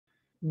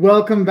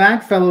Welcome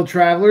back, fellow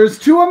travelers,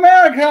 to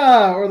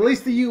America, or at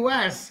least the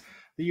U.S.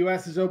 The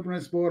U.S. has opened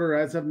its border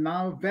as of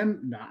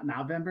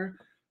November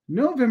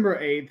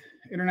 8th.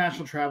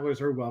 International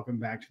travelers are welcome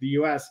back to the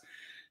U.S.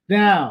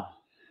 Now,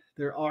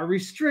 there are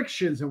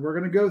restrictions, and we're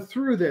going to go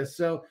through this.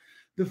 So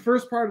the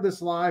first part of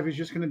this live is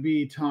just going to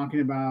be talking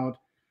about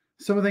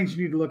some of the things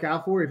you need to look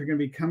out for if you're going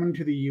to be coming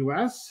to the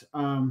U.S.,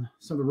 some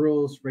of the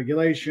rules,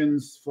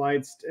 regulations,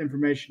 flights,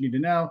 information you need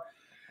to know,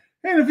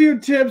 and a few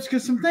tips,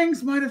 because some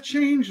things might have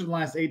changed in the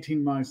last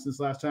 18 months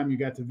since last time you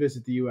got to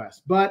visit the U.S.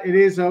 But it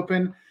is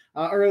open.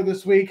 Earlier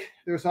this week,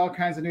 there was all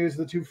kinds of news of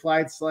the two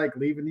flights, like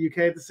leaving the UK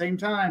at the same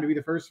time to be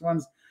the first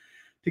ones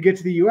to get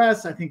to the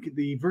U.S. I think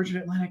the Virgin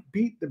Atlantic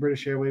beat the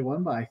British Airways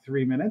one by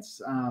 3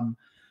 minutes.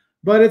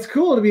 But it's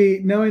cool to be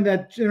knowing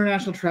that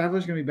international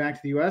travelers are going to be back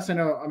to the U.S. I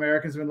know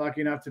Americans have been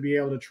lucky enough to be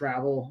able to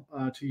travel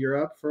to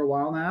Europe for a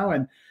while now,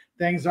 and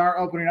things are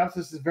opening up. So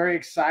this is very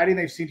exciting.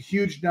 They've seen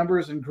huge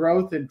numbers and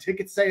growth in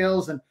ticket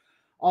sales and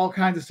all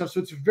kinds of stuff. So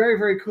it's very,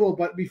 very cool.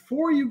 But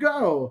before you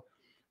go,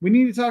 we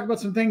need to talk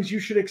about some things you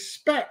should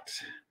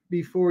expect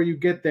before you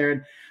get there.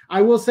 And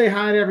I will say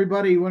hi to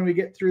everybody when we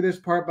get through this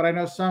part, but I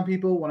know some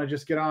people want to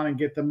just get on and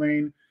get the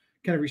main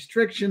kind of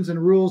restrictions and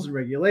rules and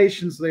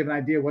regulations so they have an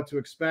idea what to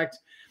expect.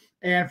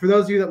 And for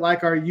those of you that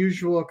like our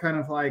usual kind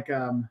of like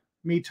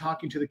me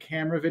talking to the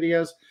camera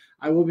videos,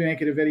 I will be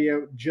making a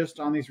video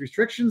just on these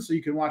restrictions, so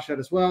you can watch that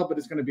as well, but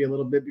it's going to be a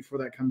little bit before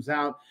that comes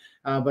out.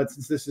 But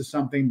since this is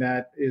something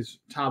that is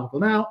topical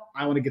now,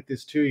 I want to get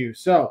this to you.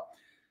 So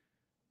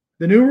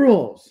the new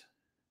rules,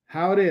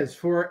 how it is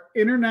for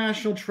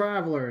international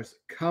travelers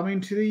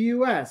coming to the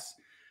U.S.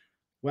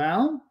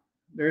 Well,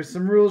 there's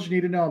some rules you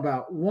need to know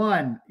about.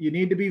 One, you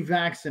need to be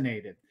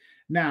vaccinated.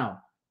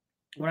 Now,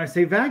 when I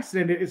say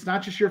vaccinated, it's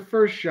not just your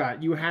first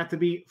shot. You have to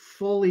be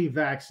fully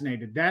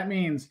vaccinated. That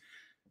means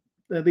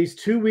at least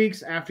 2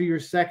 weeks after your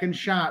second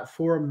shot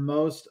for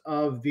most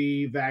of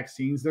the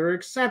vaccines that are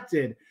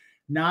accepted.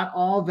 Not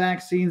all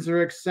vaccines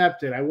are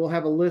accepted. I will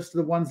have a list of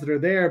the ones that are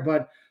there,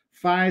 but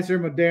Pfizer,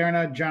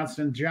 Moderna,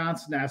 Johnson &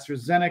 Johnson,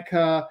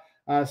 AstraZeneca,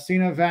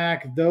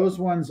 Sinovac, those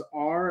ones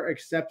are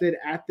accepted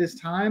at this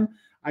time.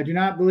 I do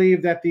not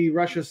believe that the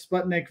Russia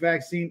Sputnik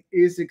vaccine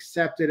is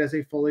accepted as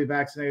a fully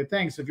vaccinated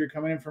thing. So if you're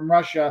coming in from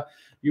Russia,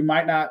 you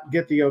might not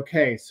get the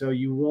okay. So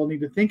you will need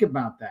to think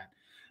about that.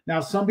 Now,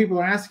 some people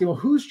are asking, well,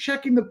 who's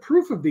checking the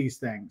proof of these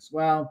things?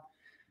 Well,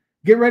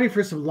 get ready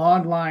for some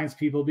long lines,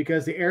 people,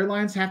 because the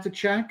airlines have to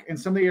check, and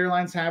some of the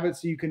airlines have it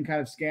so you can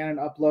kind of scan and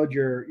upload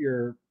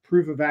your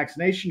proof of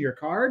vaccination, your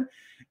card,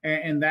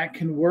 and that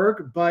can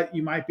work, but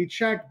you might be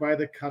checked by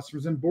the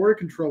Customs and Border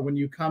Control when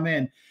you come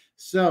in.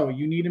 So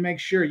you need to make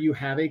sure you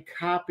have a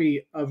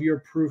copy of your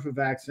proof of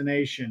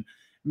vaccination.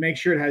 Make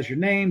sure it has your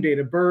name, date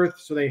of birth,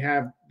 so they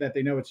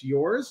know it's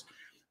yours.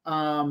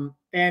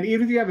 And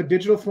even if you have a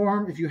digital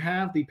form, if you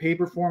have the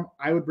paper form,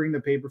 I would bring the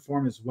paper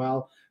form as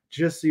well,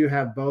 just so you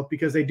have both,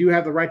 because they do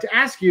have the right to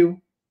ask you,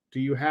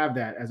 do you have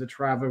that as a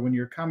traveler when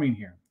you're coming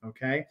here?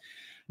 Okay.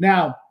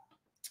 Now,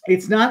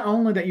 it's not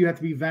only that you have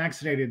to be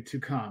vaccinated to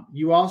come,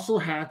 you also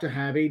have to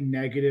have a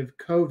negative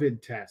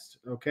COVID test.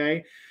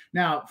 Okay.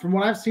 Now, from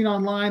what I've seen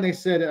online, they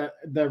said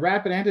the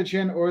rapid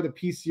antigen or the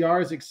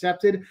PCR is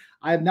accepted.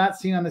 I have not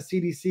seen on the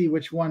CDC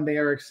which one they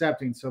are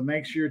accepting. So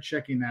make sure you're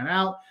checking that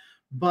out.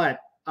 But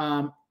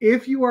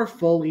if you are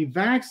fully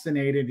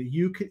vaccinated,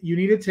 you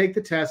need to take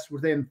the test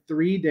within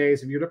 3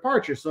 days of your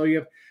departure. So you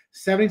have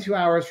 72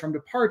 hours from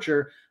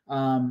departure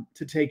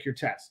to take your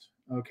test.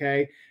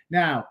 Okay.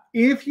 Now,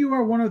 if you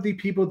are one of the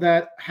people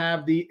that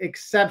have the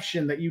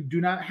exception that you do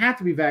not have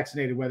to be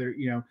vaccinated, whether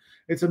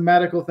it's a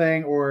medical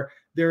thing or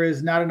there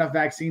is not enough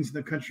vaccines in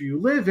the country you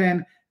live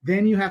in,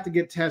 then you have to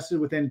get tested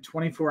within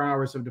 24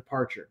 hours of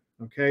departure.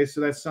 Okay, so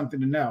that's something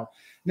to know.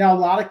 Now, a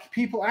lot of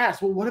people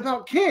ask, well, what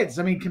about kids?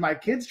 I mean, can my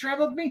kids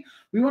travel with me?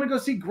 We want to go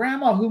see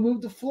grandma who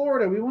moved to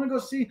Florida. We want to go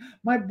see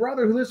my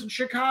brother who lives in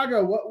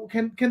Chicago. What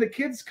can the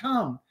kids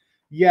come?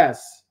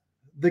 Yes,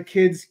 the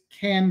kids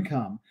can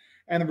come.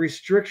 And the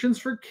restrictions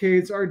for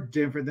kids are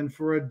different than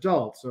for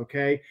adults,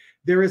 okay?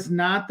 There is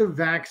not the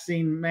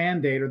vaccine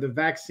mandate or the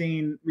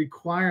vaccine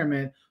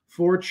requirement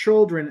for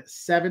children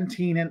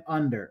 17 and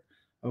under,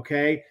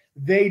 okay?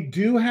 They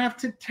do have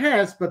to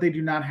test, but they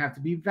do not have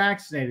to be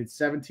vaccinated,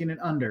 17 and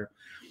under.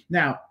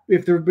 Now,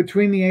 if they're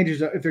between the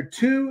ages of, if they're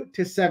 2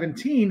 to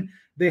 17,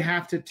 they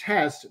have to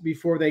test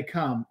before they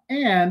come.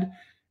 And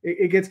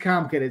it gets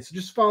complicated, so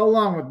just follow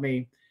along with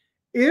me.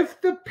 If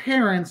the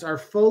parents are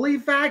fully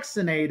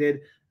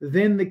vaccinated,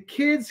 then the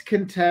kids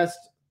can test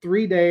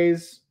 3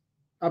 days,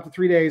 up to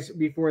 3 days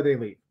before they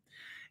leave.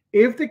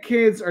 If the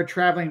kids are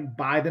traveling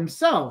by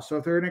themselves, so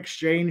if they're an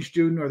exchange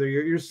student or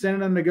you're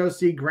sending them to go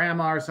see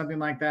grandma or something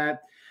like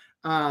that,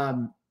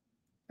 or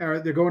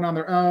they're going on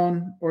their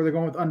own, or they're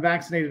going with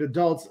unvaccinated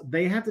adults,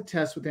 they have to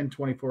test within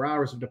 24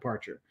 hours of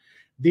departure.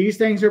 These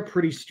things are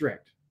pretty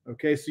strict,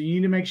 okay? So you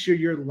need to make sure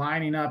you're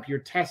lining up your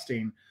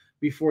testing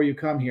before you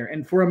come here.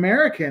 And for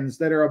Americans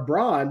that are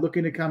abroad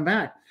looking to come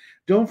back,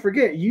 don't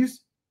forget,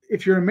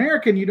 if you're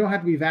American, you don't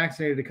have to be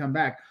vaccinated to come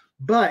back.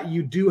 but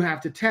you do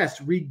have to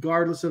test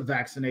regardless of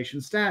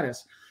vaccination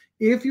status.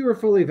 If you are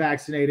fully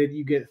vaccinated,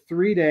 you get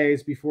 3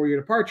 days before your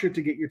departure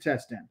to get your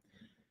test in.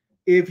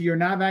 If you're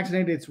not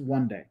vaccinated, it's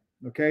 1 day.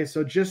 Okay,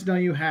 so just know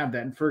you have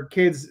that. And for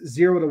kids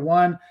 0 to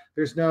 1,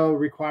 there's no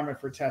requirement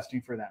for testing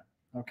for them.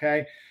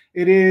 Okay,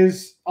 it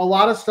is a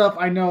lot of stuff.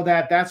 I know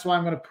that. That's why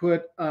I'm going to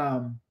put,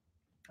 I'm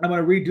going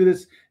to redo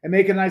this and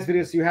make a nice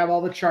video so you have all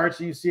the charts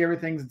and you see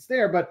everything that's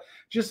there. But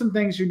just some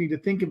things you need to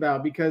think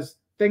about because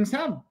things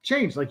have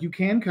changed. Like you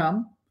can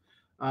come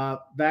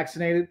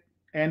vaccinated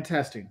and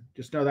testing.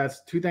 Just know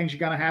that's 2 things you're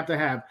going to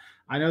have.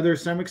 I know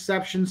there's some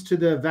exceptions to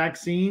the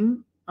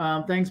vaccine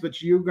things,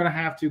 but you're going to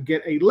have to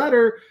get a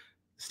letter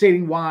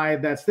stating why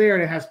that's there,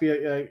 and it has to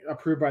be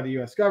approved by the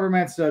U.S.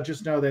 government. So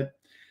just know that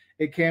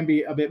it can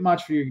be a bit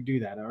much for you to do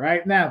that. All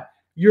right. Now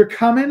you're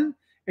coming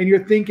and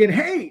you're thinking,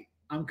 hey,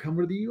 I'm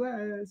coming to the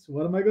U.S.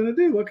 What am I going to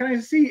do? What can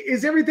I see?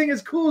 Is everything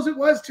as cool as it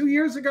was 2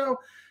 years ago?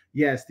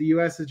 Yes, the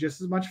U.S. is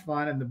just as much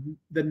fun, and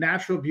the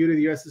natural beauty of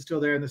the U.S. is still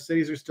there, and the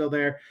cities are still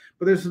there.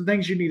 But there's some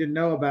things you need to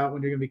know about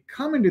when you're going to be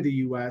coming to the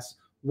U.S.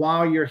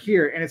 while you're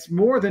here. And it's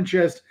more than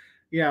just,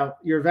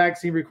 your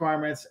vaccine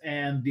requirements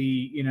and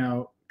the,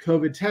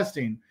 COVID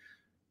testing.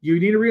 You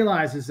need to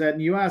realize is that in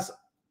the U.S.,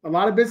 a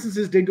lot of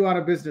businesses did go out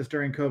of business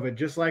during COVID,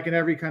 just like in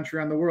every country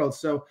around the world.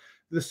 So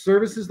the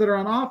services that are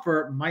on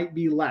offer might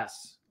be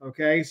less.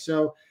 Okay.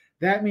 So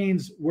that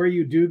means where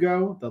you do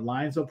go, the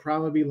lines will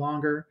probably be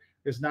longer.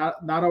 There's not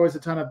always a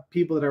ton of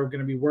people that are going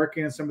to be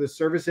working in some of the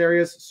service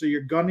areas. So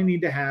you're going to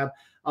need to have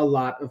a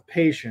lot of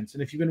patience.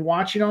 And if you've been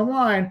watching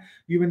online,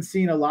 you've been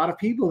seeing a lot of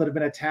people that have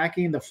been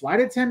attacking the flight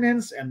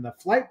attendants and the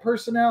flight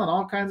personnel and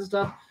all kinds of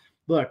stuff.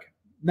 Look,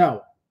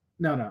 no.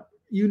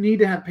 You need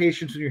to have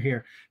patience when you're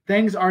here.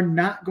 Things are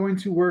not going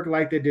to work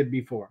like they did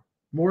before.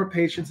 More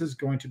patience is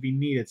going to be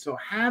needed. So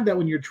have that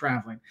when you're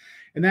traveling.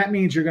 And that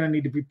means you're going to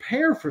need to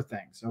prepare for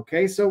things.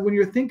 Okay. So when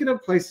you're thinking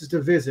of places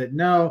to visit,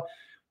 no,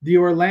 the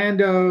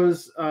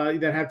Orlandos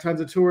that have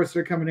tons of tourists that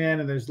are coming in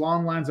and there's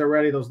long lines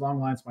already, those long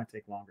lines might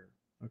take longer.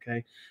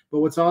 Okay. But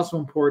what's also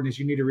important is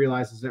you need to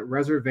realize is that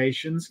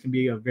reservations can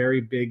be a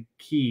very big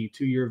key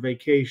to your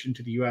vacation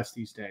to the U.S.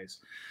 these days.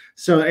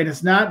 So, and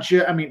it's not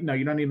just, no,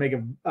 you don't need to make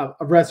a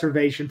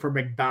reservation for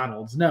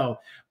McDonald's. No.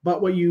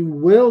 But what you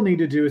will need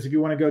to do is if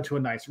you want to go to a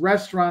nice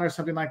restaurant or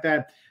something like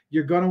that,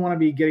 you're going to want to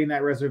be getting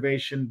that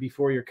reservation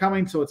before you're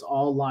coming. So it's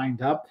all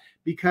lined up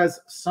because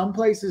some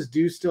places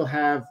do still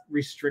have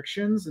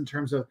restrictions in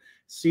terms of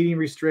seating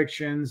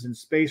restrictions and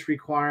space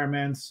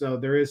requirements. So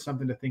there is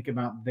something to think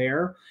about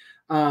there.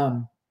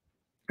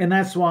 And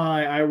that's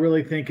why I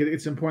really think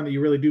it's important that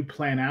you really do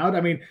plan out.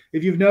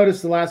 If you've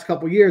noticed the last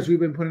couple of years, we've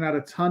been putting out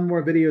a ton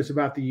more videos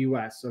about the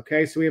U.S.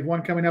 Okay, so we have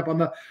one coming up on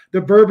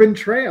the Bourbon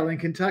Trail in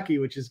Kentucky,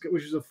 which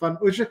was a fun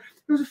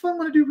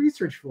one to do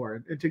research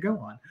for and to go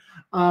on.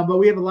 But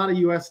we have a lot of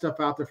U.S. stuff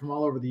out there from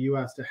all over the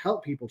U.S. to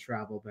help people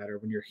travel better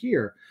when you're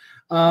here.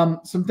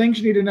 Some things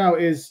you need to know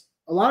is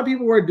a lot of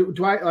people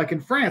like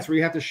in France, where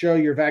you have to show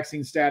your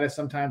vaccine status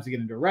sometimes to get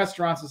into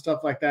restaurants and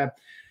stuff like that.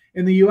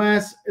 In the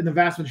U.S., in the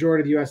vast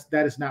majority of the U.S.,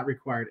 that is not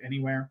required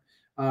anywhere.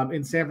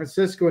 In San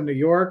Francisco and New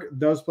York,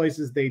 those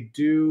places, they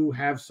do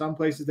have some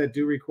places that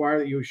do require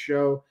that you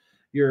show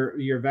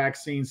your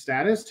vaccine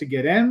status to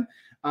get in.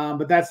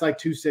 But that's like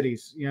 2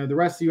 cities. The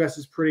rest of the U.S.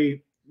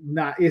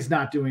 is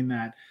not doing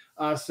that.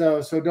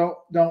 So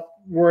don't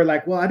worry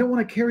like, well, I don't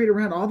want to carry it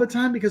around all the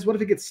time because what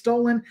if it gets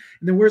stolen?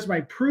 And then where's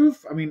my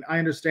proof? I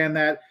understand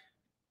that.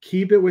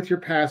 Keep it with your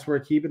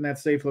password. Keep it in that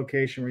safe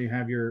location where you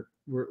have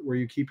where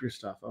you keep your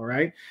stuff. All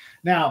right.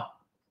 Now,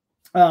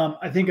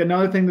 I think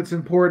another thing that's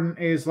important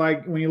is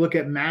like when you look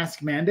at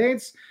mask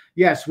mandates.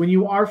 Yes, when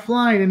you are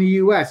flying in the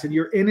U.S. and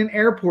you're in an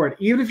airport,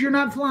 even if you're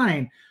not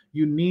flying,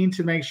 you need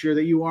to make sure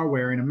that you are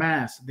wearing a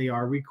mask. They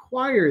are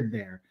required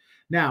there.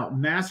 Now,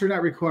 masks are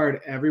not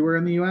required everywhere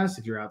in the U.S.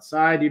 If you're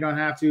outside, you don't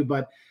have to,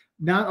 but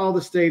not all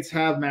the states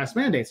have mask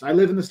mandates. I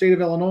live in the state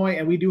of Illinois,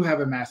 and we do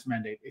have a mask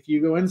mandate. If you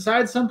go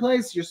inside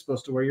someplace, you're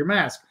supposed to wear your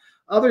mask.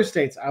 Other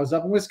states, I was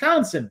up in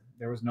Wisconsin,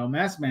 there was no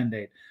mask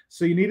mandate.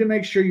 So you need to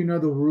make sure you know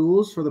the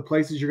rules for the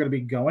places you're going to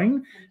be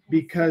going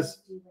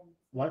because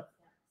what?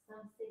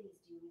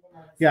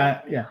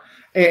 Yeah.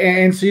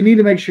 And so you need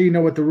to make sure you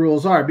know what the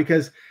rules are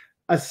because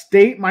a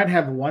state might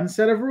have one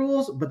set of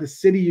rules, but the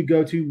city you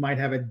go to might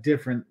have a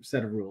different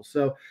set of rules.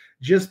 So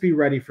just be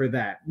ready for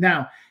that.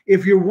 Now,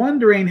 if you're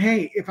wondering,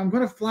 hey, if I'm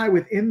going to fly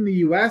within the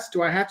U.S.,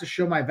 do I have to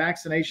show my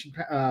vaccination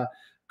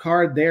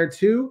card there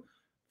too?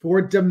 For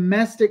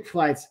domestic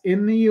flights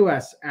in the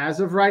U.S.,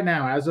 as of right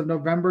now, as of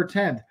November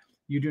 10th,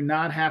 you do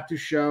not have to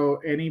show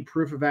any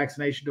proof of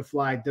vaccination to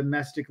fly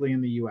domestically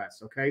in the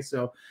U.S., okay?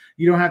 So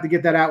you don't have to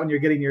get that out when you're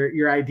getting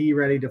your ID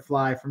ready to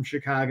fly from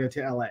Chicago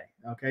to L.A.,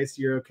 okay?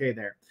 So you're okay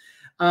there.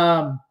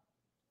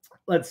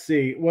 Let's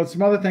see. Well,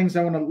 some other things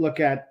I want to look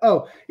at.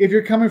 Oh, if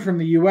you're coming from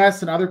the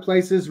U.S. and other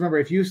places, remember,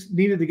 if you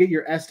needed to get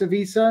your ESTA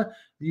visa,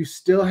 you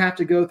still have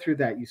to go through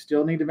that. You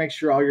still need to make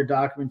sure all your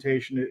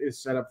documentation is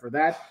set up for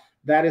that.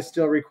 That is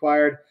still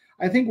required.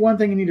 I think one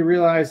thing you need to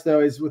realize,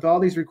 though, is with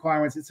all these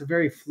requirements, it's a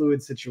very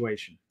fluid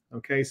situation.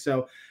 Okay,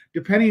 so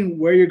depending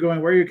where you're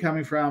going, where you're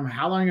coming from,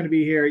 how long you're going to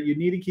be here, you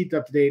need to keep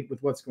up to date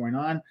with what's going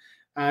on,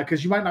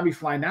 because you might not be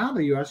flying out of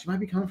the U.S. You might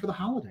be coming for the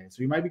holidays,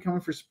 or you might be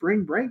coming for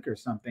spring break or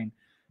something.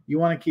 You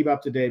want to keep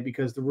up to date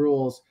because the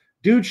rules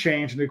do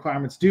change and the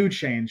requirements do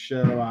change.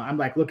 So I'm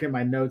like looking at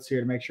my notes here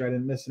to make sure I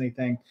didn't miss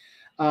anything.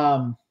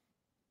 The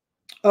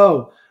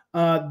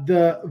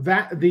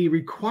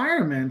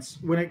requirements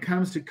when it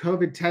comes to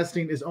COVID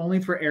testing is only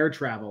for air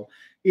travel.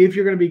 If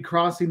you're going to be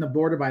crossing the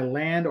border by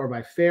land or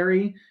by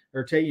ferry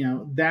or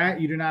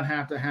that you do not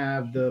have to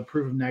have the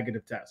proof of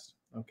negative test.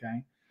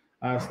 Okay.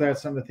 So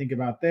that's something to think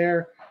about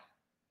there.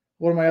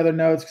 One of my other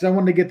notes, because I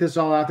wanted to get this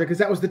all out there, because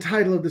that was the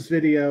title of this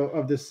video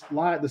of this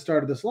live, the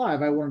start of this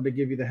live. I wanted to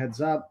give you the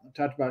heads up. I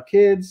talked about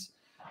kids.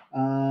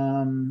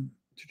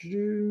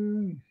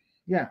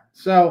 Yeah.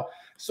 So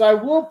I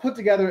will put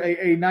together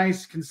a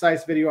nice,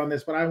 concise video on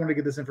this, but I want to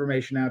get this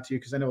information out to you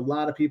because I know a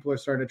lot of people are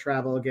starting to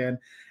travel again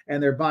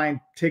and they're buying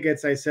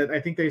tickets. I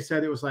think they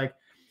said it was like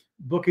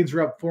bookings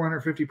were up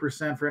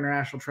 450% for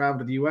international travel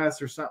to the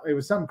U.S. or something. It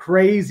was something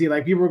crazy.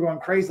 Like people were going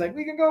crazy, like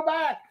we can go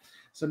back.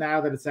 So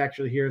now that it's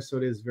actually here, so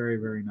it is very,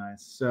 very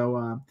nice.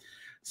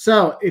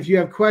 So if you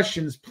have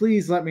questions,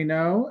 please let me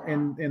know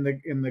in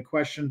the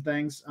question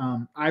things.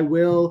 I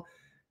will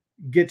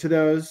get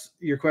to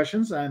your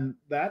questions on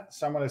that.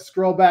 So I'm going to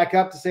scroll back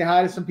up to say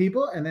hi to some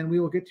people, and then we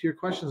will get to your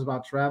questions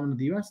about traveling to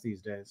the U.S.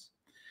 these days.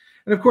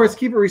 And of course,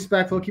 keep it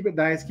respectful, keep it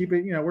nice, keep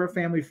it, we're a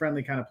family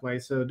friendly kind of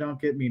place, so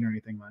don't get mean or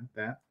anything like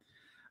that.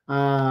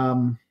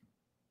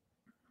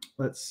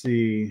 Let's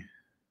see.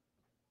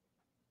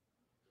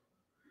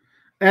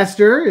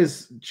 Esther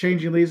is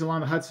changing leaves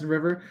along the Hudson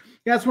River.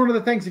 Yeah, that's one of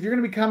the things. If you're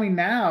going to be coming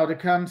now to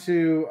come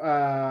to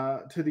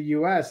the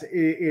U.S., it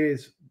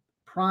is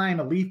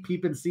prime leaf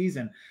peeping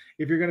season.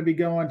 If you're going to be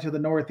going to the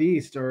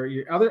Northeast or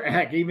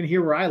heck, even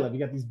here where I live, you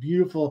got these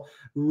beautiful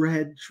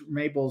red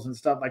maples and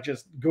stuff, like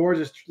just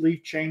gorgeous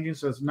leaf changing.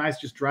 So it's nice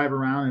just drive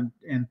around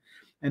and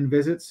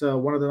visit. So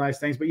one of the nice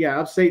things. But yeah,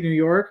 upstate New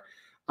York,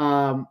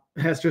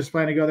 Hester's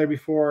planning to go there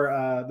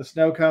before the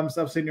snow comes.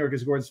 Upstate New York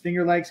is gorgeous.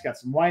 Finger Lakes, got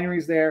some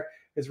wineries there.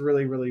 It's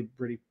really, really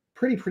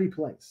pretty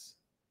place.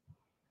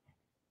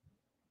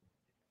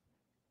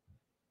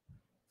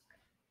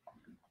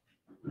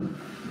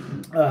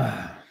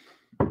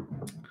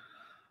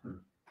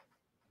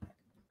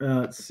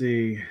 Let's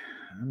see.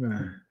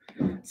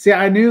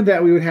 I knew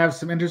that we would have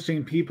some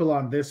interesting people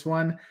on this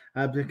one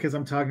because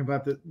I'm talking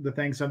about the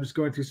thing. So I'm just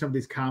going through some of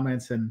these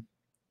comments, and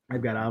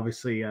I've got to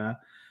obviously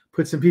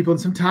put some people in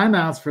some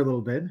timeouts for a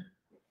little bit.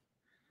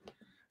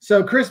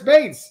 So Chris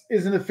Bates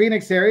is in the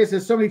Phoenix area.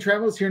 Says so many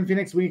travelers here in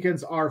Phoenix,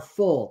 weekends are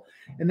full.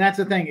 And that's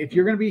the thing. If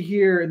you're going to be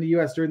here in the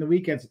U.S. during the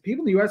weekends,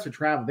 people in the U.S. are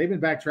traveling. They've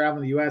been back traveling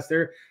in the U.S.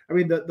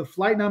 The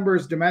flight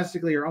numbers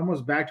domestically are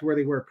almost back to where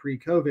they were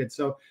pre-COVID.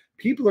 So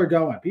people are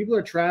going. People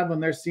are traveling.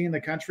 They're seeing the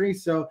country.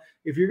 So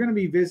if you're going to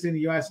be visiting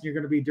the U.S. and you're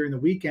going to be during the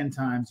weekend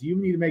times, you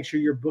need to make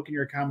sure you're booking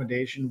your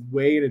accommodation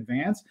way in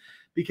advance,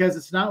 because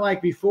it's not like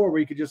before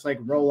where you could just like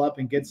roll up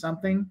and get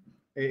something.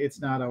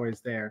 It's not always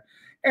there.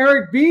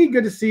 Eric B.,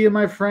 good to see you,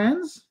 my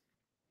friends.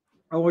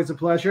 Always a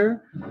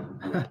pleasure.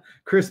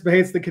 Chris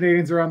Bates, the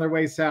Canadians are on their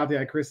way south.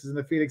 Yeah, Chris is in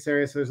the Phoenix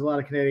area, so there's a lot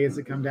of Canadians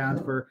that come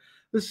down for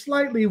the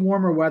slightly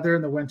warmer weather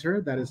in the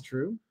winter. That is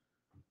true.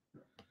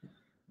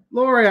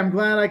 Lori, I'm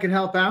glad I can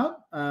help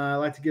out. I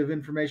like to give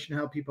information to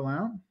help people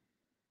out.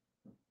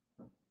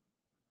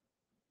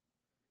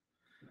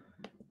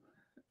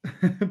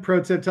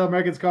 Pro tip, tell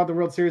Americans call it the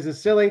World Series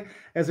is silly,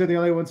 as they're the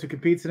only ones who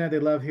competes in it. They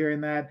love hearing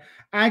that.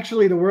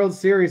 Actually, the World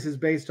Series is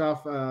based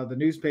off the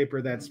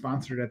newspaper that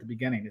sponsored it at the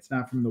beginning. It's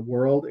not from the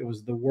World. It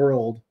was the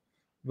World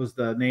was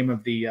the name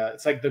of the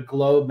it's like the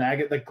Globe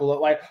magazine. The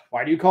Globe.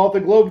 Why do you call it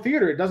the Globe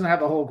Theater? It doesn't have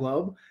the whole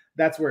globe.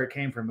 That's where it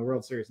came from. The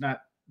World Series.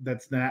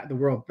 That's not the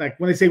World. Like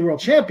when they say World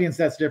Champions,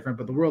 that's different.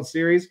 But the World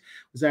Series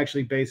was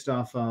actually based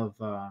off of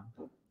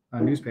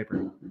a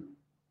newspaper.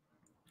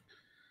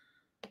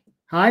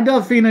 Hi,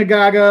 Delphina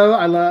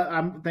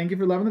Gago. Thank you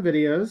for loving the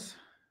videos.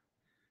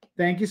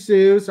 Thank you,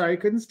 Sue. Sorry you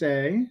couldn't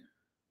stay.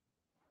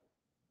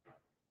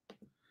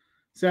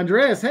 So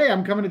Andreas, hey,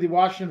 I'm coming to the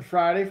Washington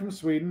Friday from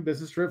Sweden.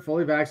 Business trip,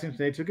 fully vaccinated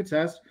today. Took a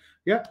test.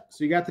 Yep.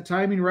 So you got the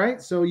timing right.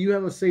 So you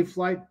have a safe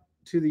flight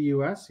to the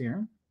U.S.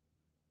 here.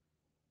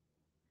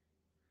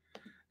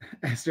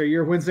 Esther,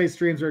 your Wednesday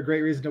streams are a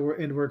great reason to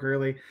end work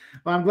early.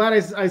 Well, I'm glad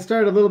I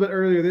started a little bit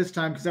earlier this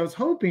time because I was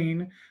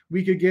hoping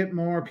we could get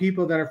more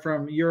people that are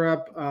from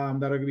Europe that are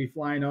going to be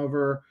flying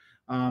over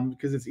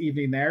because it's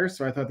evening there.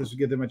 So I thought this would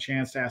give them a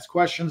chance to ask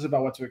questions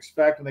about what to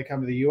expect when they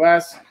come to the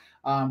U.S.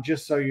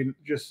 Just so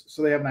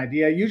they have an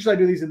idea. Usually I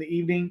do these in the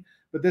evening,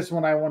 but this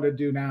one I want to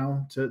do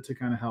now to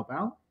kind of help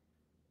out.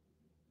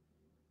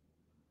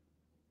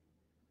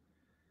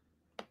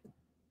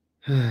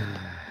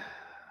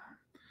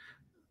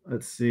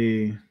 Let's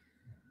see.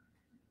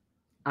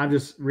 I'm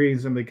just reading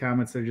some of the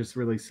comments. They're just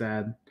really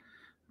sad.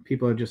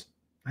 People just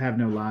have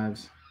no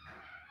lives.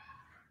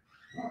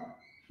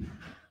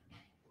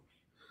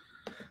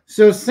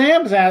 So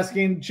Sam's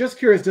asking, just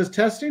curious, does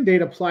testing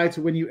date apply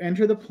to when you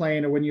enter the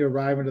plane or when you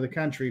arrive into the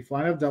country?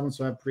 Flying out of Dublin,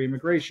 so I have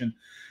pre-immigration.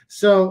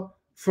 So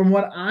From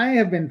what I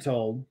have been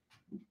told,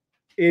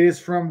 it is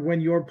from when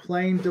your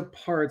plane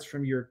departs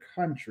from your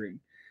country.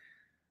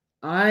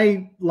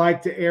 I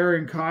like to err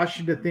in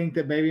caution to think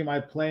that maybe my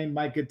plane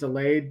might get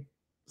delayed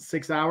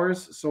 6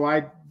 hours. So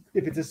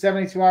if it's a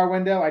 72-hour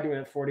window, I do it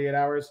at 48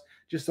 hours,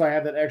 just so I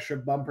have that extra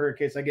bumper in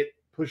case I get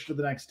pushed to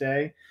the next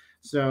day.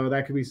 So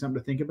that could be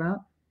something to think about.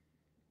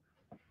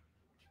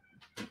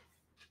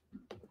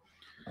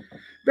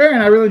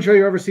 Baron, I really enjoy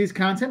your overseas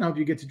content. I hope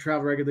you get to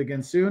travel regularly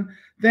again soon.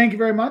 Thank you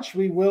very much.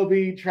 We will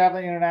be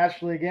traveling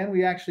internationally again.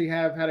 We actually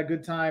have had a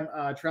good time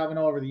traveling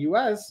all over the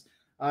U.S.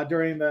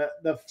 During the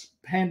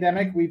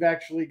pandemic. We've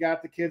actually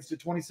got the kids to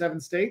 27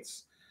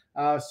 states.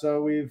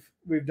 So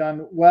we've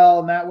done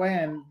well in that way.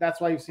 And that's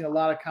why you've seen a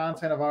lot of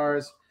content of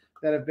ours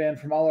that have been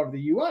from all over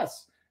the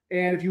U.S.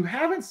 And if you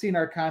haven't seen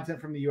our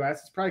content from the U.S.,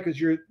 it's probably because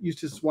you're used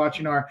to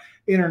watching our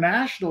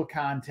international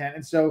content.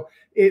 And so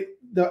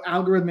the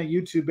algorithm at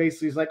YouTube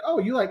basically is like, oh,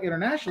 you like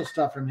international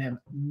stuff from him,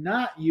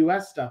 not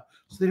U.S. stuff.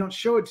 So they don't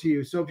show it to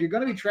you. So if you're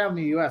going to be traveling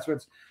to the U.S., whether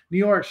it's New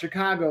York,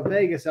 Chicago,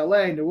 Vegas,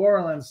 L.A., New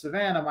Orleans,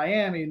 Savannah,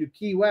 Miami, New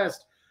Key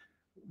West,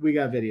 we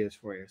got videos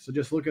for you. So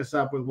just look us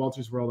up with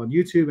Walter's World on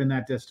YouTube and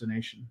that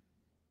destination.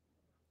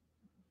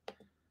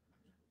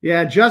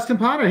 Yeah, Justin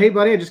Potter. Hey,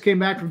 buddy, I just came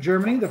back from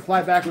Germany. The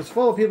flight back was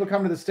full of people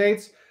coming to the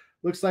States.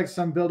 Looks like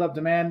some build-up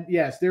demand.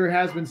 Yes, there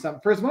has been some.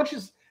 For as much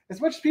as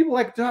people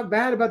like to talk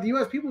bad about the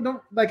U.S., people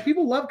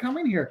love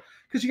coming here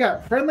because you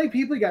got friendly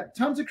people, you got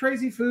tons of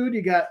crazy food,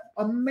 you got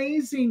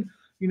amazing,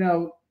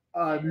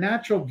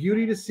 natural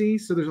beauty to see.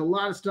 So there's a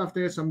lot of stuff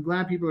there. So I'm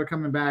glad people are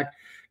coming back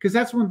because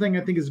that's one thing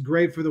I think is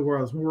great for the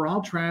world is when we're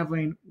all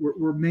traveling,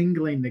 we're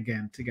mingling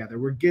again together.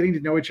 We're getting to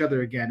know each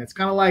other again. It's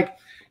kind of like,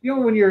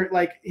 when you're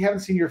like, you haven't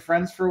seen your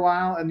friends for a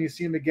while and you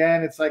see them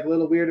again, it's like a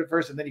little weird at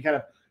first and then you kind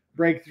of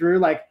break through.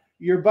 Like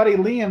your buddy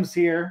Liam's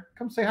here.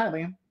 Come say hi,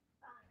 Liam.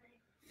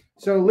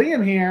 So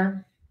Liam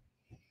here,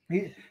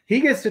 he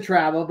gets to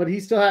travel, but he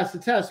still has to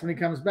test when he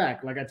comes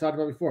back. Like I talked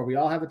about before, we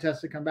all have a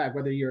test to come back,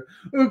 whether you're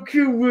a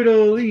cute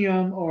little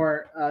Liam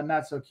or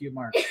not so cute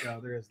Mark. So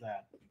there is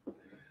that.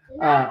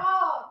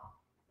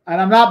 And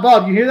I'm not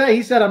bald. You hear that?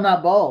 He said I'm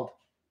not bald.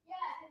 Yeah,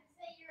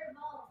 say you're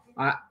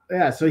bald.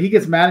 Yeah, so he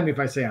gets mad at me if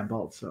I say I'm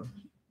bald. So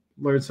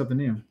learned something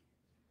new.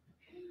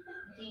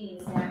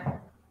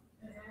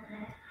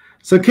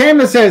 So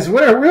Kayla says,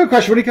 real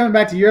question, when are you coming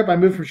back to Europe? I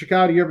moved from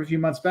Chicago to Europe a few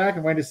months back.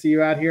 I'm waiting to see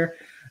you out here.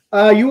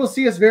 You will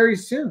see us very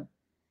soon.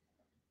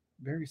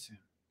 Very soon.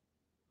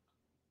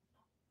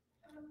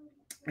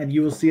 And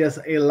you will see us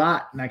a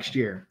lot next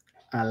year.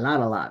 A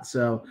lot.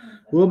 So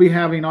we'll be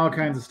having all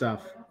kinds of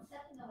stuff.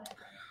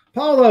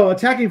 Paulo,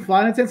 attacking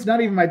flight attendants,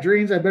 not even my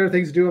dreams. I have better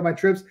things to do on my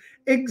trips.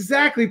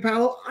 Exactly,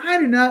 Paulo. I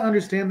do not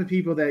understand the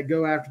people that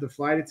go after the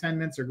flight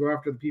attendants or go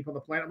after the people on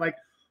the plane. I'm like,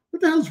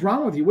 what the hell's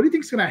wrong with you? What do you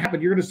think is going to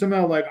happen? You're going to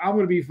somehow like, I'm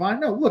going to be fine.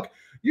 No, look,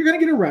 you're going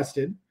to get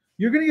arrested.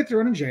 You're going to get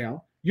thrown in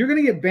jail. You're going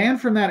to get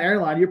banned from that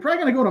airline. You're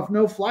probably going to go on a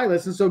no-fly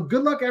list. And so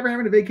good luck ever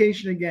having a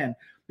vacation again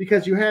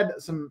because you had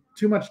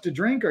too much to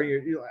drink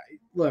or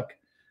look,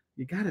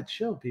 you got to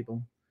chill,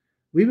 people.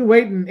 We've been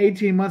waiting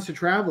 18 months to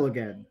travel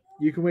again.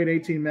 You can wait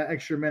 18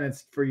 extra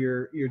minutes for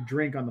your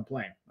drink on the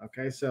plane.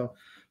 Okay, so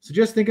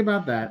just think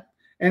about that.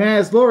 And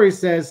as Lori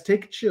says,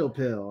 take a chill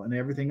pill and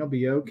everything will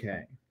be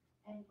okay.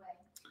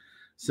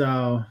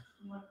 So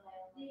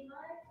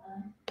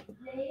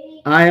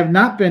I have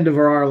not been to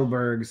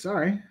Vorarlberg.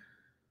 Sorry.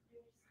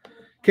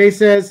 Kay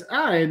says,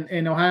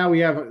 in Ohio we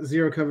have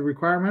zero COVID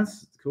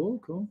requirements.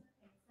 Cool.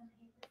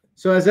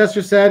 So as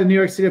Esther said, in New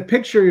York City, a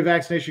picture of your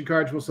vaccination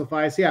cards will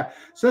suffice. Yeah.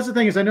 So that's the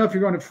thing is I know if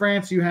you're going to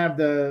France, you have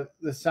the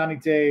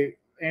Sanité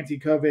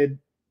anti-COVID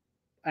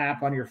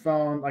app on your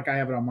phone. Like I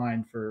have it on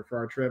mine for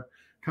our trip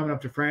coming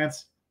up to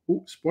France.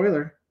 Ooh,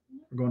 spoiler.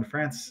 We're going to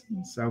France.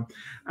 So,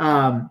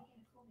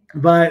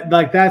 but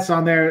like that's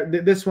on there.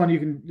 This one,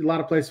 a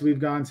lot of places we've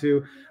gone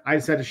to, I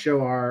just had to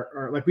show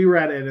our like we were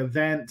at an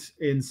event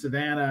in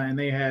Savannah and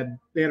they had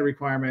a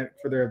requirement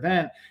for their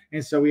event.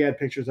 And so we had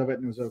pictures of it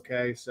and it was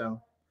okay. So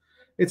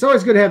it's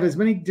always good to have as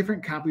many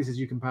different copies as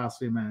you can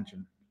possibly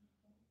imagine.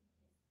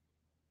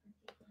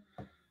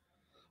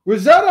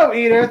 Risotto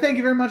Eater, thank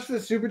you very much for the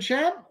super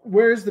chat.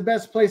 Where's the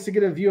best place to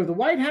get a view of the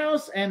White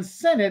House and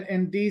Senate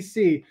in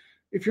D.C.?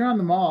 If you're on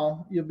the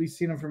mall, you'll be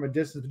seeing them from a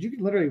distance, but you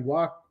can literally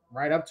walk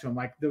right up to them.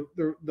 Like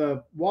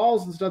the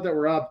walls and stuff that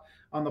were up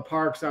on the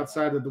parks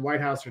outside of the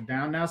White House are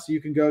down now, so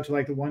you can go to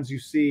like the ones you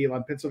see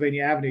on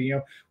Pennsylvania Avenue,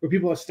 where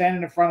people are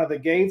standing in front of the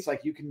gates.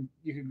 Like you can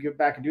get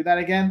back and do that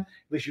again.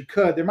 At least you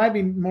could. There might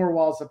be more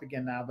walls up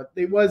again now, but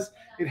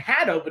it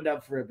had opened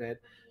up for a bit.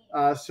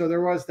 So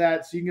there was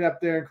that. So you can get up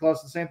there and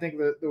close. The same thing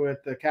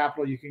with the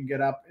Capitol. You can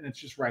get up and it's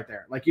just right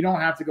there. Like you don't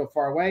have to go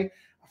far away.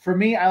 For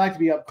me, I like to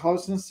be up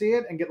close and see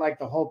it and get like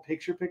the whole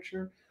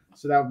picture.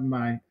 So that would be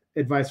my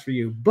advice for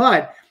you.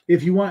 But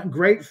if you want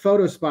great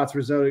photo spots,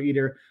 Risotto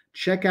Eater,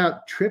 check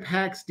out Trip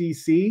Hacks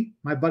DC.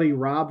 My buddy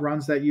Rob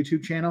runs that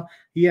YouTube channel.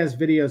 He has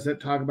videos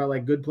that talk about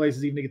like good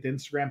places, even to get the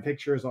Instagram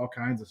pictures, all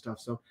kinds of stuff.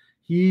 So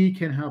he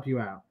can help you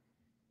out.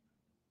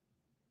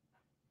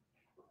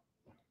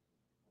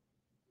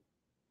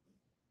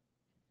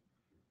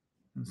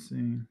 Let's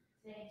see.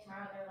 Today,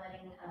 tomorrow they're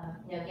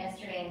letting,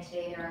 yesterday and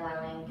today they're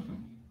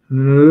allowing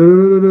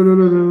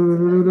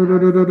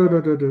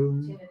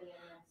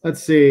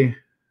Let's see.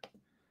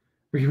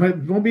 We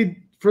won't be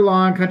for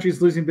long.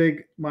 Countries losing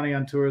big money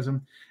on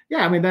tourism.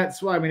 Yeah, I mean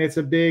that's why. I mean it's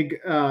a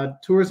big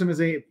tourism is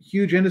a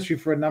huge industry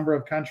for a number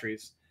of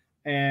countries,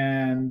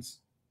 and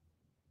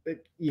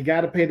you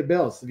got to pay the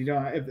bills if you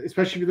don't.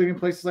 Especially if you're living in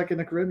places like in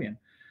the Caribbean,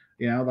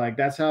 like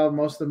that's how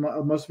most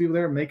people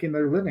there are making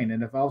their living.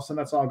 And if all of a sudden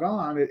that's all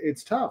gone,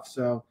 it's tough.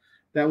 So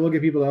that will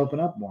get people to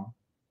open up more.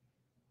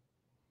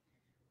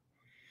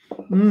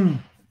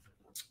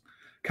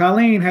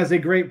 Colleen has a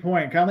great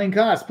point. Colleen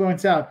Koss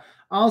points out,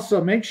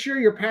 also make sure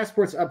your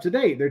passport's up to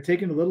date. They're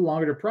taking a little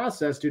longer to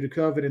process due to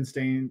COVID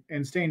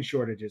and stain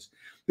shortages.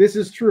 This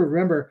is true.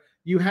 Remember,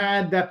 you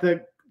had that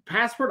the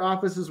passport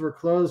offices were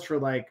closed for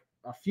like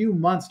a few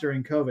months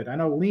during COVID. I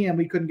know Liam,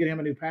 we couldn't get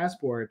him a new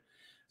passport,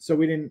 so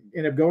we didn't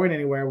end up going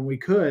anywhere when we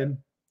could,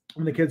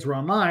 when the kids were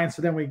online.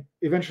 So then we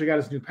eventually got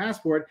his new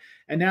passport,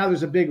 and now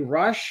there's a big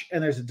rush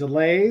and there's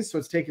delays. So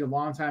it's taking a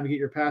long time to get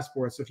your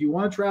passport. So if you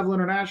want to travel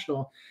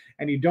international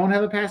and you don't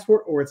have a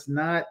passport, or it's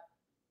not,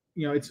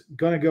 it's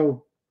going to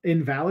go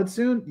invalid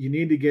soon, you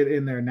need to get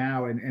in there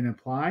now and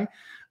apply.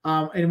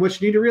 And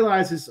what you need to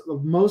realize is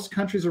most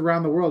countries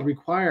around the world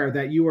require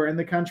that you are in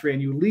the country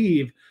and you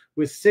leave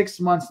with 6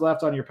 months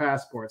left on your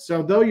passport.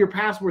 So though your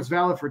passport's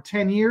valid for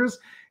 10 years,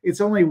 it's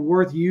only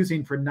worth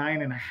using for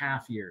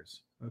 9.5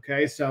 years.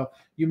 Okay, so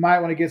you might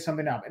want to get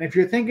something up. And if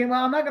you're thinking,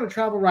 well, I'm not going to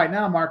travel right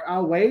now, Mark,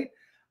 I'll wait.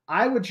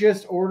 I would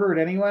just order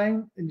it anyway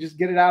and just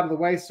get it out of the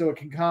way so it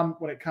can come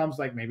when it comes,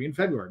 like maybe in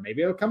February.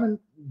 Maybe it'll come in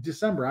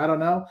December. I don't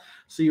know.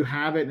 So you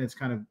have it and it's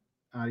kind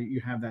of,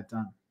 you have that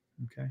done.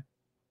 Okay.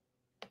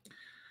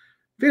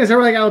 Phoenix, I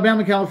really like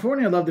Alabama,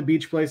 California. I love the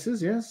beach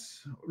places.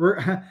 Yes.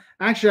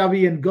 Actually, I'll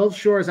be in Gulf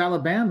Shores,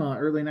 Alabama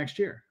early next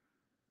year.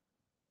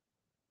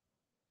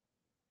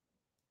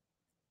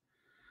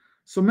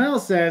 So Mel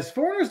says,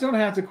 foreigners don't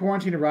have to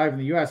quarantine to arrive in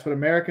the U.S., but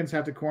Americans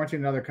have to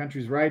quarantine in other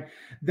countries, right?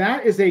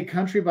 That is a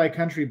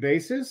country-by-country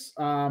basis.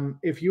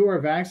 If you are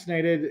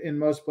vaccinated in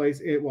most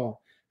places, if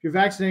you're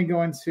vaccinated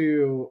going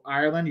to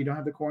Ireland, you don't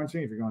have to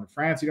quarantine. If you're going to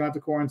France, you don't have to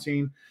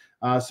quarantine.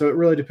 So it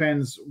really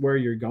depends where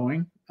you're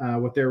going,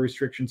 what their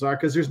restrictions are,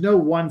 because there's no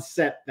one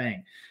set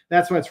thing.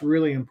 That's why it's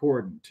really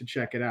important to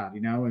check it out. I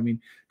mean,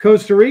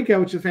 Costa Rica,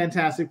 which is a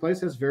fantastic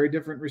place, has very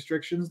different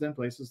restrictions than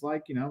places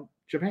like,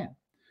 Japan.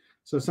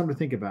 So something to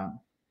think about.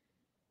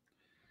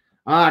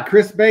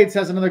 Chris Bates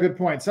has another good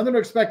point. Something to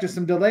expect is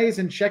some delays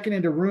in checking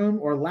into room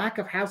or lack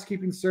of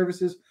housekeeping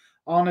services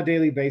on a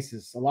daily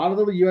basis. A lot of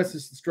the U.S.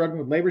 is struggling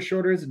with labor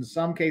shortages, and in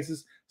some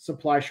cases,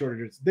 supply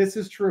shortages. This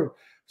is true.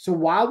 So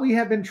while we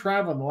have been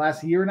traveling the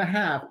last year and a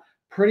half,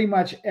 pretty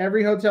much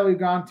every hotel we've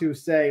gone to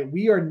say,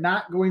 we are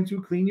not going to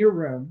clean your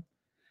room.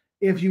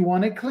 If you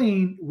want it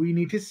clean, we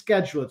need to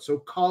schedule it. So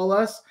call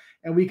us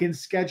and we can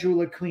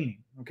schedule a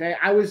cleaning. Okay.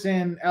 I was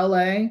in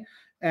LA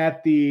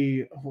at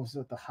the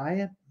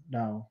Hyatt?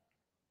 No.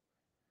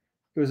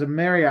 It was a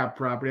Marriott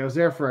property. I was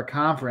there for a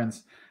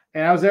conference,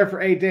 and I was there for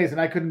 8 days, and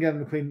I couldn't get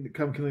them to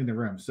come clean the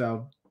room.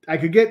 So I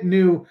could get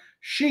new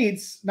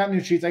sheets, not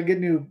new sheets. I get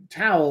new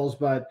towels,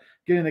 but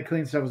getting the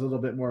clean stuff was a little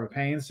bit more of a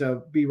pain.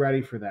 So be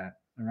ready for that.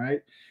 All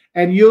right.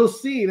 And you'll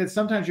see that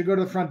sometimes you go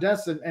to the front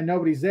desk and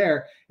nobody's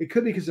there. It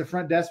could be because the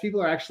front desk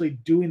people are actually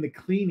doing the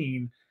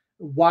cleaning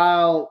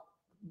while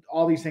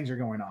all these things are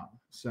going on.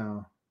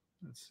 So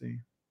let's see.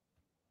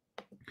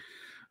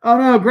 Oh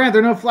no, Grant,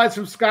 there are no flights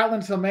from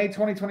Scotland until May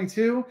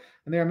 2022,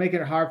 and they're making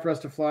it hard for us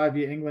to fly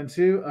via England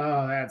too.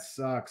 Oh, that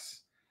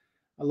sucks.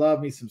 I love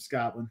me some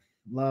Scotland.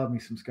 Love me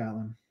some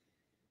Scotland.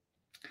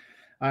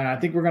 I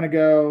think we're gonna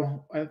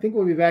go. I think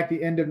we'll be back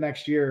the end of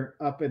next year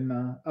up in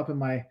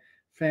my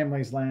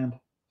family's land.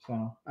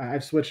 So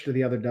I've switched to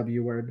the other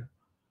W word.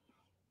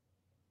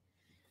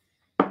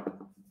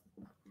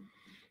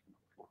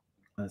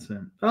 That's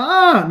it.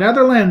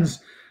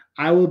 Netherlands.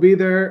 I will be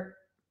there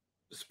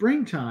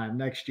springtime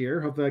next year.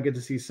 Hopefully I get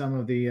to see some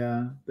of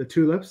the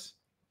tulips.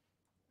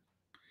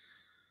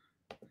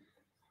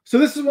 So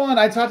this is one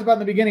I talked about in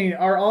the beginning.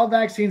 Are all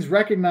vaccines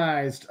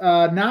recognized?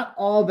 Not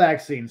all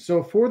vaccines.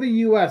 So for the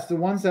U.S., the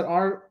ones that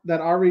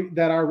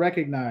are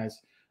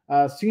recognized,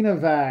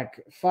 Sinovac,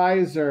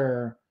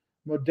 Pfizer,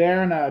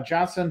 Moderna,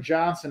 Johnson &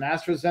 Johnson,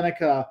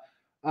 AstraZeneca.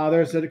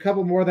 There's a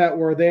couple more that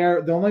were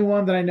there. The only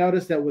one that I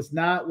noticed that was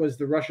not was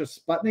the Russia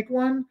Sputnik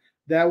one.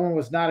 That one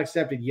was not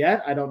accepted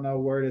yet. I don't know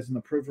where it is in the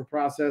approval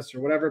process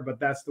or whatever, but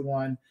that's the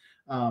one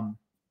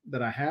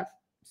that I have.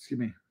 Excuse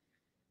me.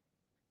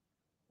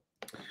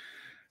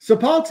 So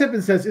Paul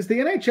Tippin says, is the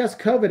NHS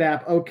COVID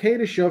app okay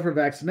to show for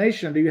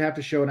vaccination, or do you have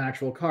to show an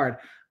actual card?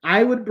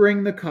 I would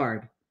bring the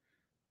card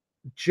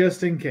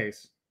just in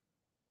case,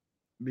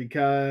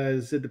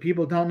 because if the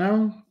people don't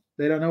know,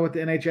 they don't know what the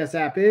NHS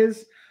app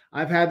is.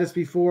 I've had this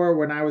before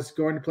when I was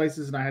going to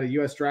places and I had a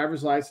U.S.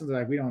 driver's license.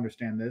 Like, we don't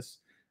understand this.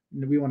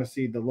 We want to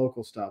see the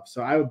local stuff.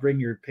 So I would bring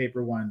your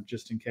paper one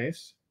just in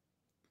case.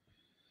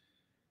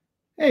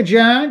 Hey,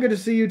 John, good to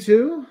see you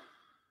too.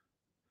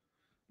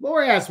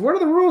 Lori asks, what are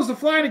the rules to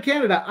flying to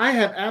Canada? I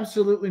have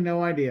absolutely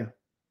no idea.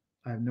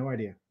 I have no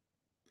idea.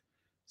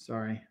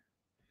 Sorry.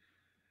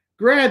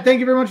 Grant, thank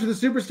you very much for the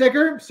super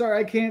sticker. Sorry,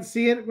 I can't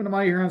see it when I'm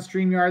out here on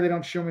StreamYard. They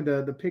don't show me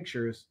the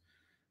pictures.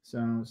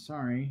 So,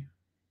 sorry.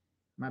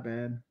 My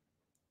bad.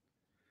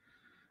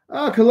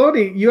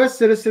 Colodi, U.S.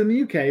 citizen in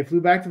the UK, flew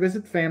back to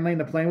visit family,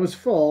 and the plane was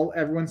full.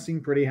 Everyone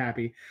seemed pretty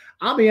happy.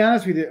 I'll be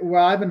honest with you.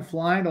 While I've been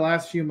flying the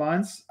last few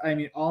months, I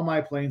mean, all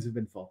my planes have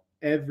been full.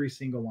 Every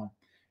single one.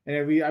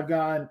 And I've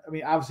gone, I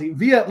mean, obviously,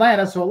 via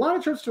Atlanta, so a lot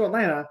of trips to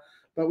Atlanta,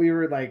 but we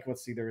were like,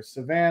 let's see, there was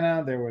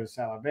Savannah, there was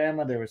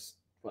Alabama, there was,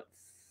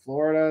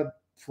 Florida,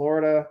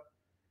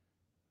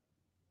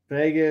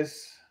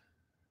 Vegas.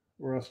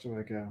 Where else do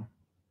I go?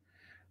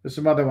 There's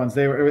some other ones.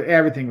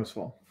 Everything was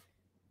full.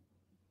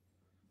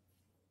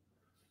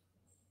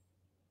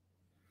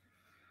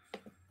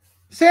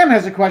 Sam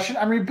has a question.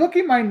 I'm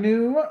rebooking my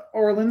New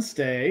Orleans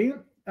stay.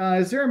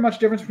 Is there much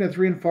difference between a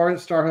 3 and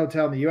 4-star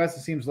hotel in the U.S.?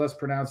 It seems less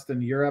pronounced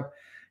than Europe.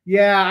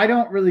 Yeah, I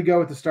don't really go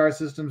with the star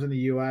systems in the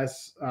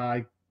U.S.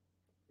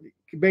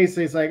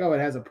 Basically, it's like, oh, it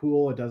has a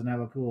pool, it doesn't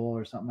have a pool,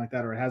 or something like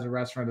that, or it has a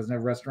restaurant, doesn't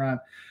have a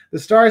restaurant. The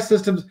star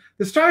systems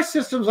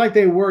like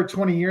they were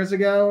 20 years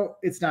ago,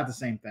 it's not the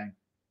same thing.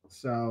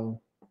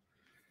 So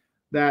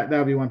that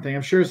would be one thing.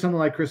 I'm sure someone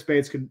like Chris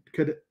Bates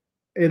could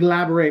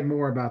elaborate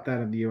more about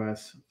that in the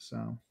U.S.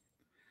 So.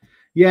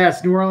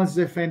 Yes, New Orleans is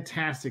a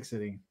fantastic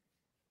city.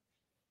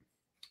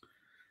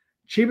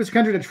 Cheapest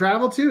country to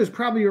travel to is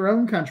probably your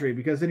own country,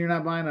 because then you're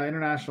not buying an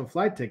international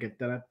flight ticket.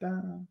 So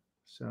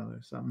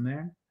there's something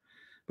there.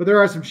 But there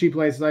are some cheap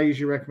places. I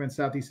usually recommend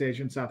Southeast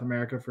Asia and South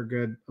America for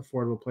good,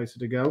 affordable places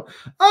to go.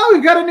 Oh,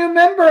 we've got a new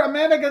member,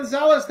 Amanda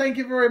Gonzalez. Thank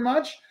you very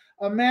much.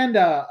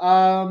 Amanda,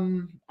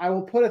 I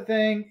will put a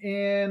thing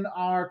in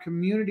our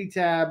community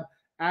tab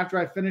after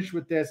I finish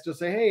with this. Just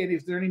say, hey,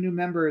 if there are any new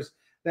members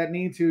that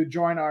need to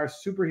join our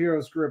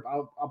superheroes group,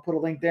 I'll put a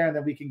link there, and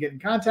then we can get in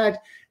contact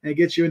and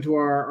get you into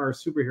our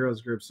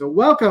superheroes group. So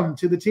welcome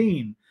to the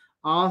team.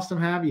 Awesome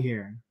to have you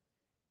here.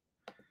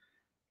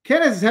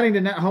 Kenneth is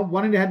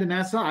wanting to head to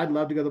Nassau. I'd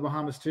love to go to the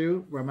Bahamas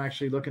too, where I'm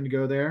actually looking to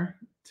go there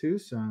too.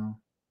 So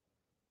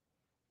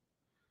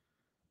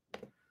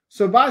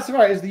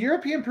Basavara, is the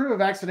European proof of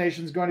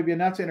vaccinations going to be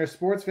enough to enter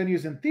sports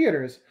venues and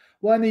theaters?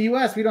 Well, in the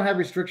U.S., we don't have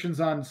restrictions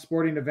on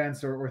sporting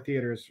events or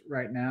theaters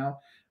right now.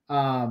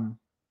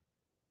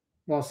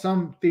 Well,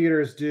 some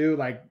theaters do,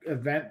 like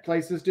event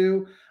places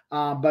do.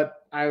 But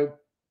I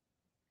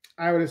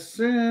would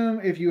assume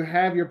if you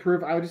have your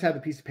proof, I would just have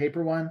the piece of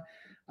paper one,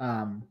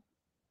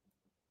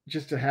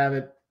 just to have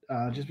it,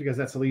 just because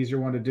that's the easier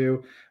one to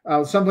do.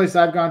 Some places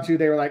I've gone to,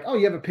 they were like, oh,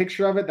 you have a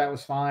picture of it? That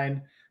was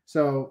fine.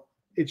 So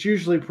it's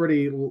usually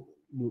pretty,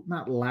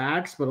 not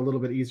lax, but a little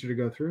bit easier to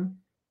go through.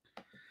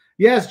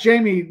 Yes,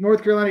 Jamie,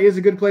 North Carolina is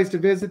a good place to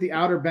visit. The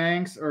Outer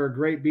Banks are a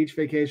great beach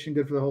vacation,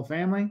 good for the whole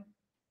family.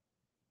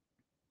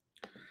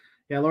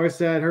 Yeah, Laura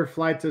said her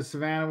flight to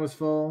Savannah was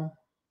full.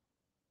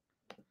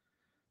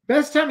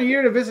 Best time of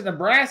year to visit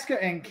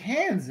Nebraska and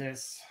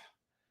Kansas,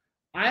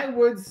 I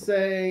would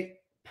say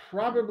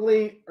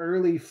probably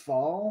early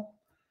fall,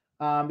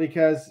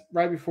 because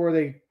right before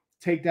they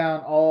take down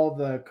all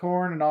the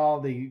corn and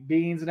all the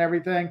beans and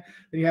everything,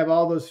 then you have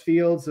all those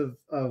fields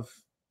of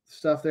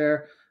stuff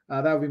there.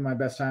 That would be my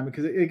best time,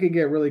 because it can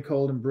get really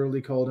cold and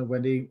brutally cold and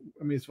windy.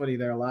 I mean, it's windy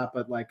there a lot,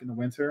 but like in the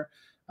winter.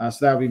 So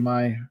that would be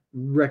my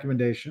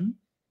recommendation.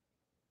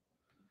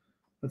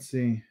 Let's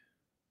see.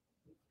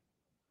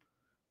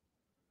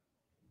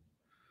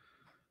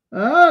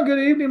 Oh, good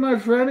evening, my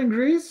friend in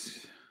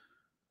Greece.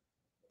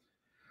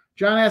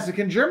 John asks,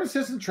 can German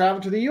citizens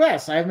travel to the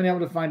U.S.? I haven't been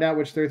able to find out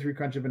which 33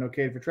 countries have been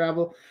okayed for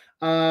travel.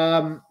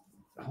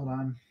 Hold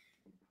on.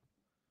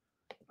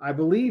 I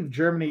believe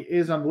Germany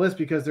is on the list,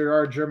 because there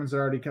are Germans that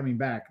are already coming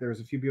back. There's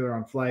a few people that are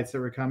on flights that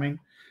were coming.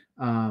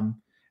 And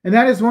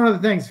that is one of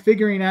the things,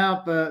 figuring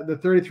out the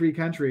 33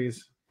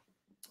 countries.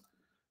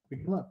 We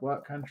can look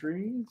what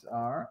countries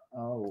are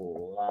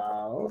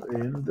allowed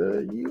in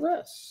the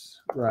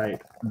U.S.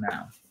 right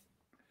now.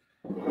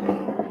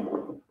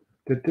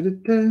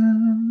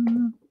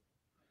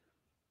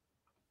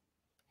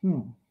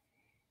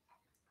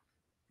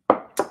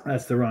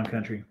 That's the wrong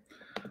country.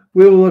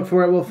 We will look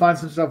for it. We'll find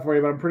some stuff for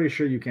you, but I'm pretty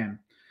sure you can.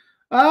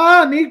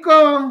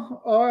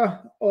 Nico.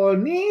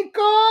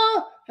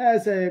 Nico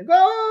has a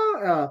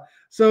go.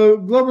 So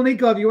Global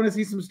Nico, if you want to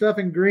see some stuff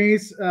in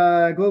Greece,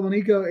 Global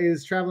Nico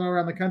is traveling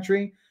around the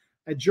country,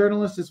 a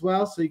journalist as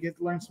well, so you get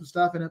to learn some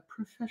stuff in a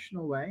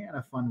professional way and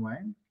a fun way.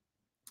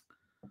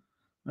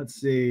 Let's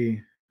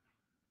see.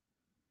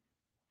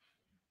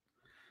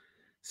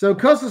 So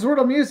Costa's World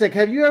of Music,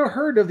 have you ever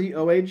heard of the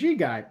OAG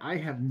guide? I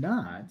have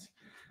not,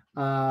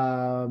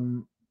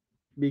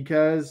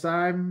 because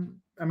I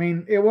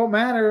mean, it won't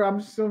matter.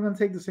 I'm still going to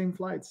take the same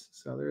flights.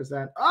 So there's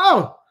that.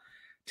 Oh,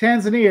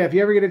 Tanzania. If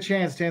you ever get a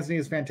chance, Tanzania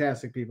is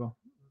fantastic, people.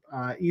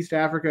 East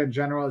Africa in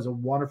general is a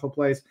wonderful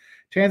place.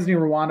 Tanzania,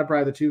 Rwanda,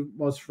 probably the two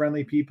most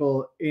friendly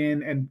people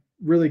in, and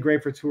really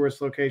great for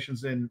tourist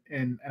locations in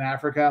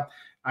Africa.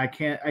 I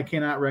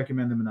cannot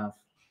recommend them enough.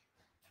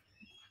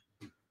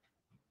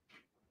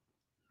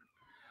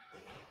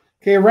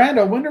 Okay,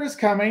 Randall, winter is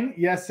coming.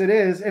 Yes, it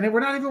is. And we're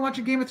not even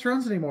watching Game of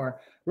Thrones anymore.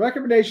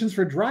 Recommendations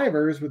for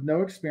drivers with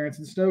no experience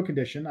in snow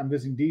condition. I'm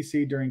visiting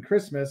DC during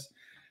Christmas.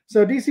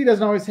 So DC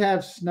doesn't always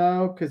have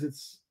snow because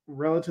it's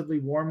relatively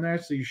warm there.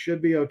 So you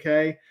should be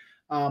okay.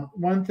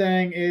 One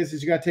thing is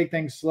you got to take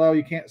things slow.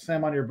 You can't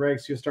slam on your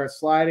brakes. You'll start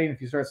sliding.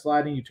 If you start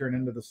sliding, you turn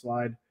into the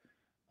slide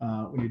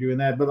when you're doing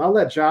that. But I'll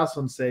let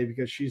Jocelyn say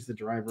because she's the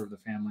driver of the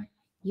family.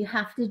 You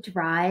have to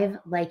drive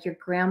like your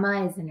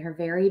grandma is in her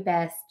very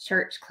best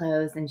church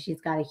clothes and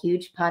she's got a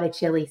huge pot of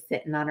chili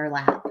sitting on her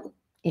lap.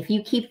 If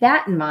you keep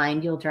that in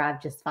mind, you'll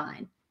drive just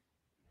fine.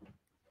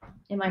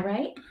 Am I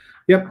right?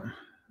 Yep.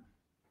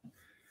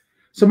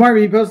 So,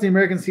 Marvin, you posted the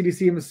American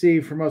CDC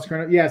embassy for most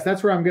current. Yes,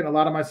 that's where I'm getting a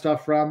lot of my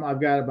stuff from.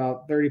 I've got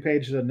about 30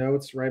 pages of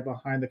notes right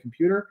behind the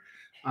computer.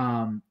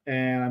 And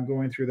I'm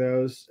going through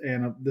those.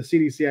 And the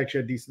CDC actually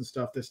had decent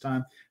stuff this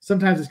time.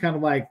 Sometimes it's kind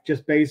of like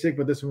just basic,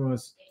 but this one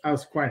I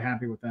was quite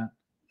happy with that.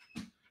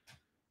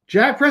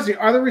 Jack Presley,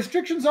 are there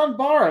restrictions on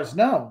bars?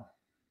 No.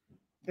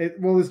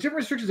 Well, there's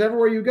different restrictions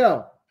everywhere you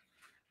go.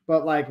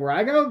 But like where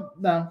I go,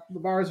 no, the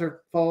bars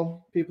are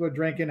full. People are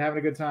drinking, having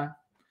a good time.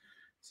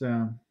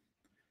 So,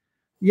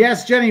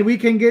 yes, Jenny, we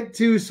can get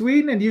to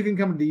Sweden and you can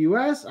come to the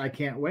U.S. I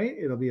can't wait.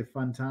 It'll be a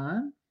fun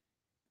time.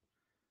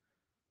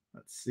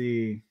 Let's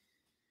see.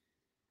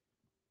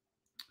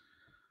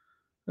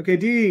 Okay,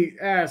 D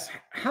asks,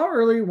 how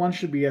early one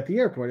should be at the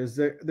airport? Is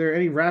there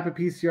any rapid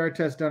PCR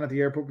test done at the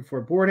airport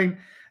before boarding?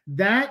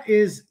 That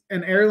is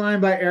an airline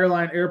by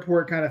airline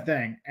airport kind of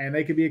thing, and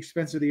they could be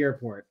expensive at the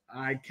airport.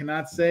 I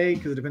cannot say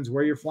because it depends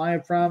where you're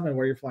flying from and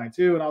where you're flying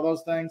to and all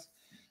those things.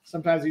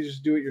 Sometimes you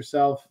just do it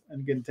yourself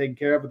and get it taken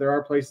care of, but there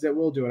are places that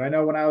will do it. I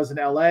know when I was in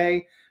LA,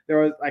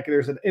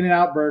 there's an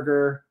In-N-Out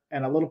burger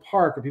and a little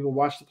park where people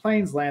watch the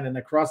planes land, and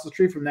across the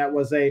street from that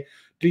was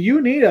do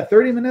you need a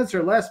 30 minutes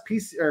or less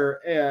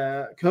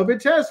COVID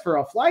test for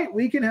a flight?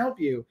 We can help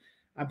you.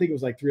 I think it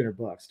was like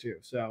 $300 too.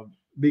 So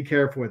be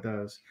careful with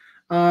those.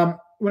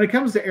 When it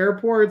comes to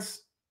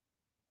airports,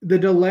 the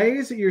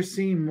delays that you're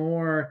seeing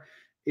more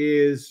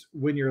is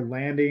when you're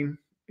landing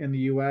in the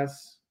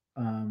U.S.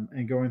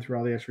 And going through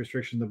all the extra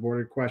restrictions, the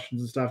border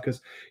questions and stuff.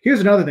 Because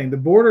here's another thing: the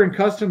border and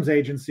customs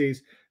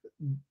agencies,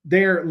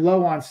 they're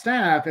low on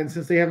staff, and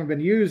since they haven't been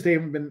used, they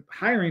haven't been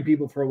hiring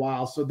people for a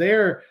while. So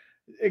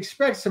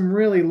expect some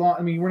really long.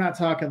 I mean, we're not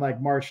talking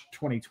like March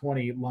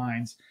 2020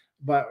 lines,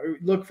 but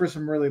look for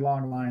some really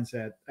long lines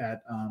at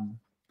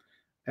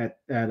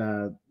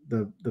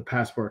the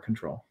passport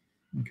control.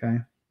 Okay.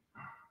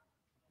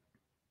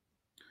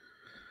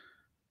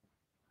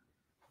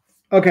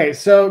 Okay,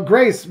 so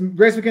Grace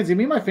McKenzie,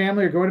 me and my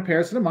family are going to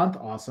Paris in a month.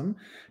 Awesome.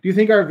 Do you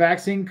think our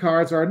vaccine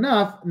cards are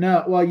enough?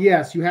 No. Well,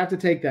 yes, you have to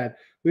take that.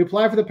 We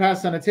applied for the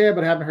Pass Sanitaire,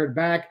 but haven't heard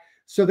back.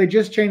 So they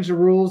just changed the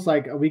rules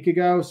like a week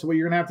ago. So what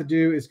you're going to have to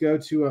do is go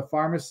to a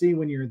pharmacy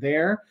when you're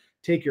there,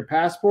 take your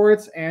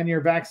passports and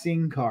your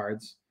vaccine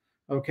cards.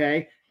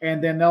 Okay.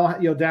 And then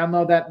you'll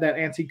download that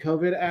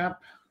anti-COVID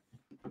app,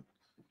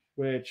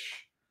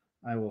 which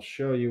I will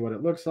show you what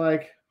it looks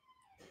like.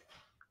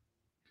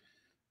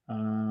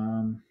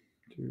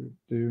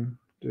 It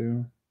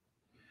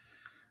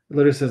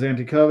literally says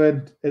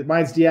anti-COVID.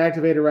 Mine's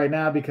deactivated right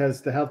now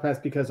because the health pass,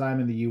 because I'm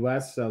in the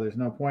US, so there's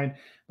no point.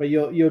 But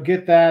you'll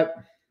get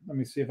that. Let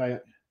me see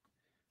if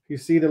you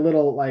see the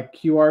little like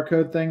QR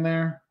code thing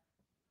there.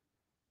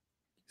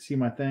 See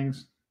my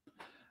things.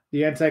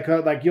 The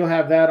anti-code, like you'll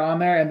have that on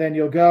there, and then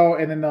you'll go,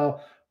 and then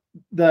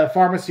the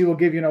pharmacy will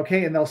give you an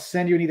okay, and they'll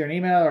send you either an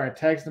email or a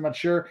text. I'm not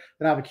sure.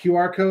 They'll have a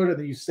QR code, and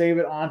then you save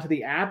it onto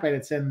the app, and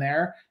it's in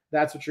there.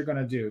 That's what you're going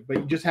to do.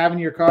 But just having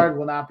your card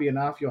will not be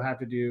enough. You'll have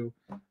to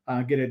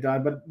get it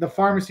done. But the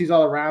pharmacies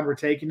all around, we're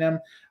taking them.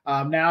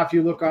 Now, if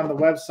you look on the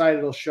website,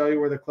 it'll show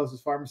you where the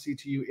closest pharmacy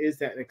to you is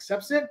that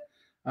accepts it.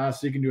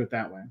 So you can do it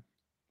that way.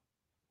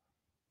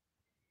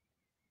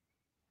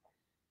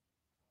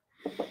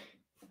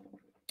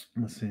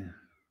 Let's see.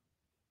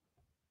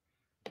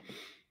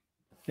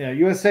 Yeah,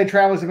 USA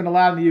travelers have been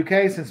allowed in the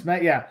UK since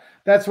May. Yeah,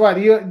 that's why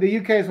the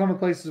UK is one of the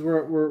places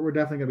we're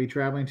definitely going to be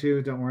traveling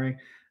to. Don't worry.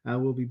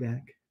 We'll be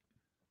back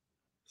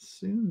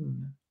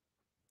soon.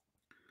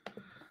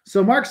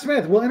 So Mark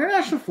Smith, will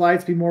international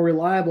flights be more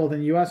reliable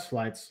than U.S.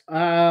 flights?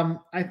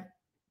 I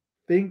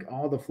think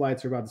all the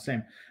flights are about the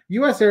same.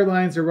 U.S.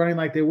 airlines are running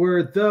like they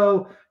were,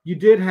 though you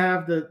did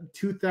have the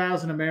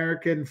 2,000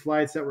 American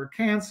flights that were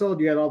canceled.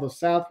 You had all the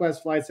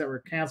Southwest flights that were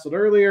canceled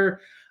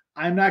earlier.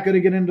 I'm not going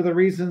to get into the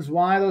reasons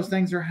why those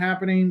things are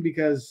happening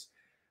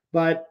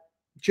but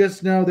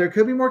just know there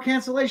could be more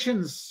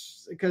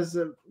cancellations because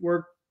of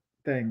work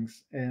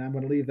things, and I'm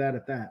going to leave that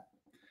at that.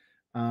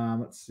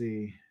 Let's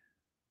see.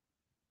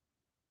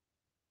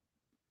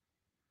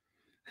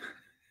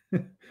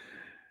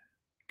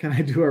 Can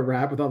I do a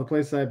rap with all the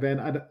places I've been?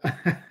 I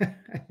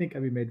think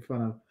I'd be made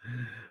fun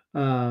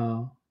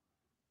of.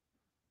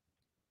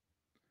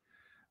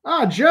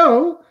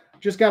 Joe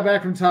just got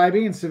back from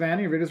Tybee and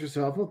Savannah. Your videos were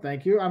so helpful.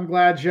 Thank you. I'm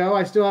glad, Joe.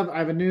 I have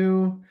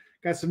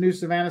got some new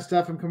Savannah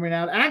stuff I'm coming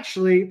out.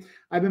 Actually,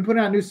 I've been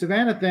putting out new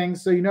Savannah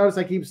things. So you notice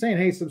I keep saying,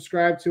 hey,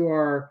 subscribe to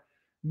our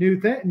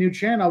new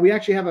channel. We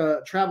actually have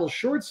a travel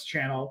shorts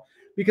channel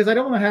because I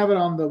don't want to have it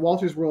on the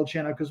Walter's World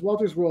channel because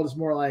Walter's World is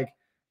more like,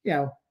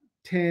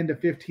 10 to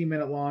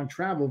 15-minute long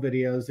travel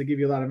videos that give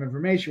you a lot of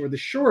information, where the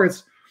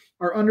shorts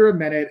are under a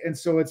minute. And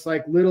so it's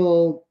like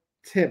little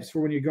tips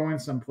for when you're going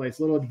someplace,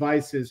 little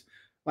advices.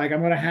 Like I'm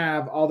going to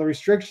have all the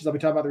restrictions. I'll be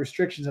talking about the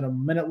restrictions in a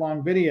minute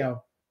long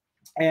video.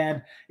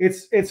 And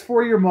it's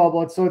for your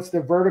mobile. So it's the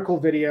vertical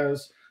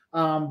videos.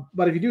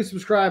 But if you do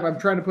subscribe, I'm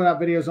trying to put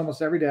out videos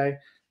almost every day.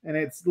 And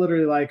it's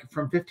literally like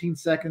from 15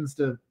 seconds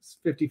to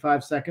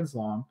 55 seconds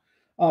long.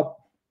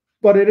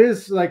 But it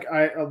is like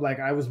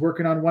I was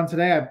working on one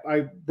today.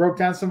 I broke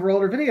down some of our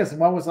older videos, and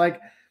one was like,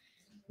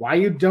 why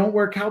you don't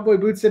wear cowboy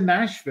boots in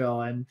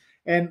Nashville.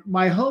 And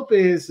my hope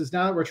is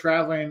now that we're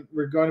traveling,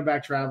 we're going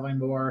back traveling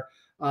more.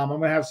 I'm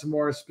going to have some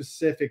more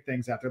specific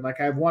things out there. Like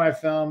I have one I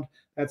filmed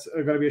that's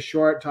going to be a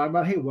short talking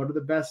about, hey, what are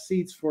the best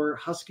seats for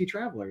Husky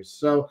travelers?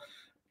 So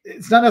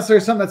it's not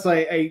necessarily something that's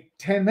like a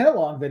 10-minute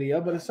long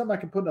video, but it's something I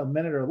can put in a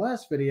minute or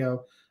less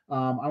video.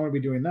 I'm going to be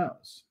doing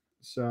those.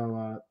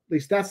 So at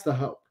least that's the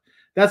hope.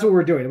 That's what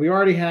we're doing. We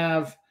already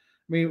have,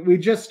 we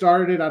just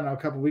started it, I don't know, a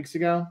couple of weeks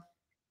ago.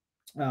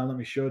 Let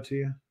me show it to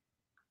you.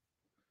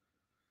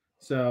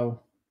 So,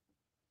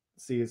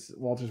 see, it's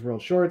Walter's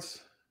World Shorts.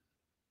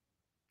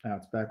 Now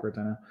it's backwards,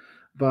 I know.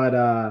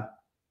 But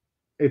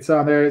it's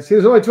on there. See,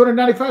 there's only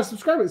 295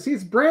 subscribers. See,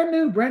 it's brand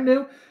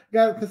new.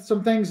 Got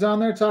some things on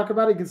there. Talk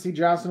about it. You can see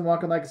Jocelyn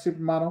walking like a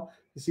supermodel.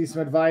 You see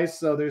some advice.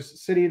 So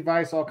there's city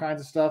advice, all kinds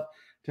of stuff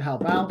to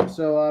help out.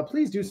 So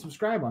please do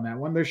subscribe on that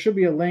one. There should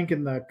be a link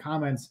in the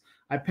comments.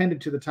 I pinned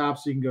it to the top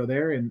so you can go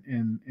there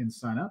and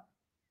sign up.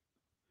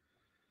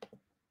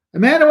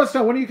 Amanda wants to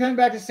know, when are you coming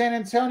back to San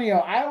Antonio?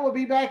 I will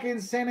be back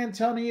in San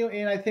Antonio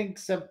in, I think,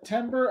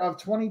 September of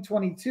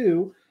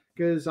 2022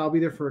 because I'll be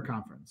there for a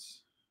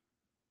conference.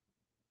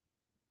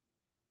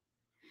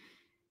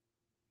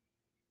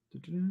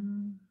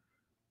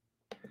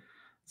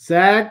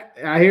 Zach,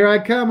 here I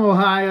come,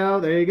 Ohio.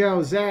 There you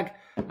go, Zach.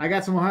 I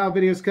got some Ohio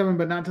videos coming,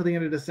 but not until the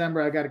end of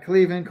December. I got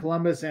Cleveland,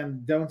 Columbus,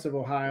 and Don'ts of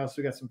Ohio, so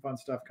we got some fun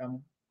stuff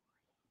coming.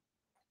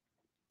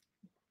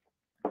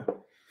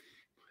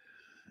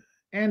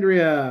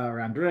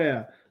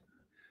 Andrea.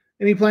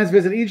 Any plans to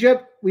visit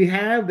Egypt? We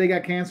have. They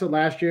got canceled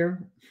last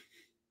year.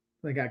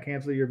 They got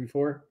canceled the year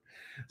before.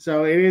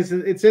 So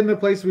it's in the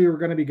place we were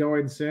going to be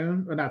going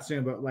soon. Or not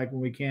soon, but like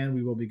when we can,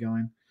 we will be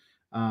going.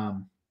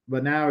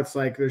 But now it's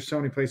like there's so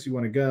many places we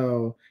want to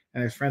go,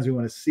 and there's friends we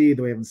want to see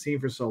that we haven't seen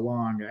for so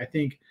long. I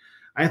think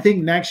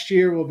next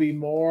year will be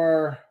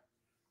more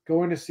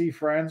going to see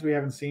friends we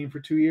haven't seen for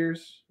 2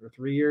 years or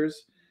 3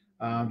 years,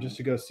 just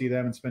to go see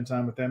them and spend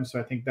time with them. So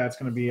I think that's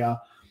going to be a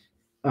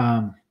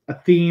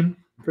theme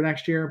for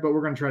next year. But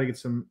we're going to try to get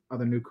some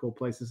other new cool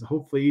places.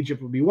 Hopefully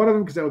Egypt will be one of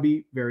them because that would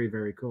be very,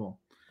 very cool.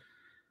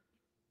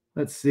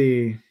 Let's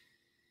see.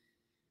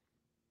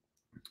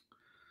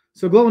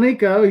 So Global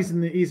Nico, he's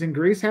in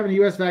Greece, having a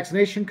U.S.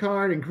 vaccination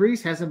card in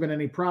Greece. Hasn't been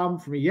any problem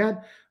for me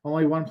yet.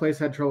 Only one place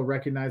had trouble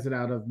recognizing it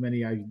out of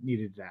many I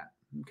needed that.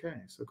 Okay,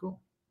 so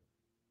cool.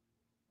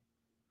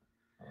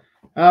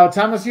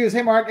 Thomas Hughes,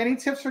 hey Mark, any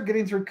tips for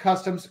getting through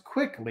customs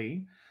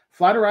quickly?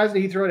 Flight arrives at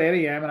Heathrow at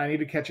 8 a.m. and I need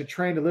to catch a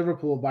train to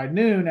Liverpool by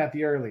noon at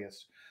the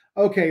earliest.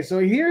 Okay, so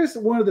here's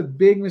one of the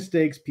big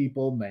mistakes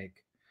people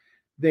make.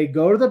 They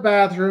go to the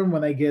bathroom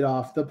when they get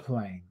off the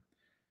plane.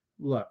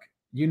 Look,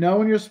 you know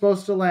when you're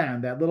supposed to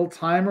land. That little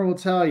timer will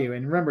tell you.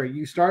 And remember,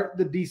 you start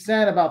the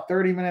descent about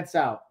 30 minutes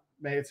out.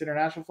 Maybe it's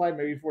international flight,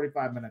 maybe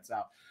 45 minutes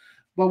out.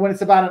 But when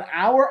it's about an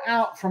hour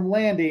out from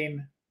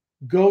landing,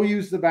 go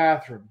use the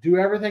bathroom. Do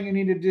everything you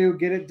need to do.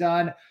 Get it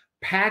done.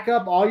 Pack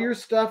up all your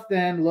stuff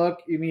then. Look,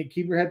 you mean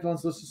keep your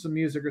headphones, listen to some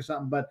music or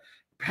something, but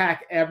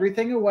pack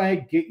everything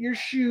away. Get your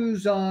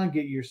shoes on.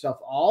 Get yourself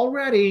all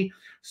ready.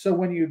 So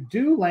when you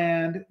do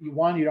land, you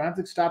don't have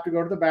to stop to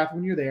go to the bathroom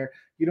when you're there.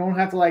 You don't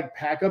have to like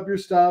pack up your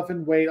stuff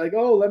and wait like,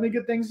 oh, let me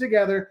get things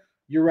together.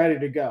 You're ready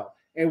to go.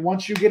 And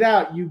once you get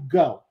out, you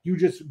go. You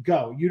just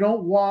go. You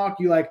don't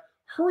walk. You like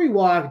hurry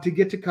walk to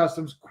get to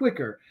customs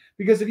quicker.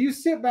 Because if you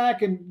sit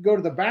back and go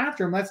to the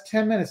bathroom, that's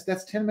 10 minutes.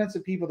 That's 10 minutes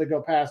of people that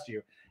go past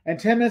you. And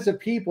 10 minutes of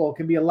people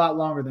can be a lot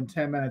longer than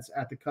 10 minutes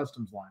at the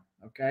customs line.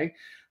 Okay.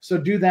 So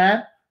do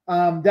that.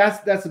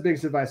 That's the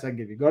biggest advice I can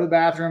give you. Go to the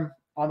bathroom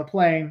on the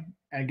plane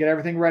and get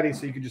everything ready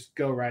so you can just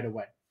go right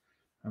away.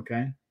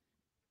 Okay.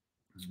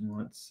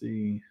 Let's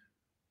see.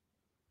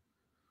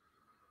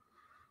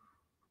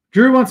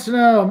 Drew wants to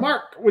know,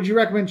 Mark, would you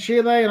recommend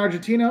Chile and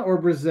Argentina or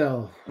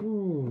Brazil?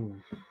 Ooh.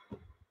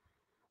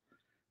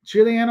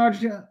 Chile and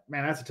Argentina?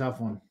 Man, that's a tough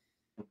one.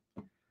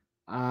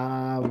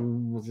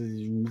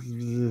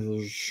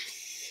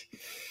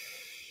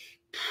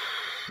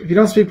 If you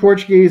don't speak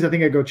Portuguese, I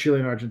think I'd go Chile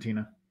and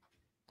Argentina.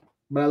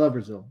 But I love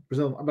Brazil.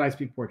 But I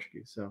speak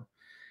Portuguese, so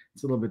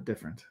it's a little bit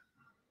different.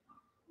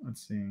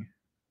 Let's see.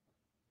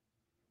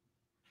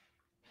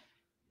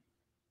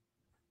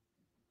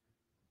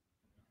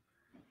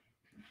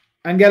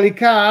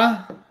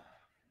 Angelica.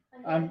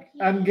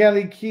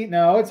 Angeliki.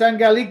 No, it's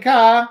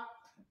Angelica.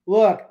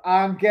 Look,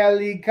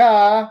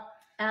 Angelica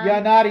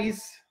Yanaris.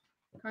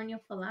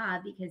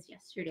 Carnifala because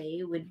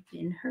yesterday would have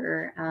been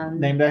her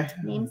Name day.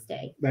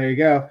 namesday. There you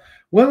go.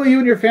 When will you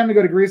and your family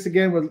go to Greece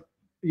again? Will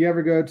you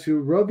ever go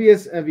to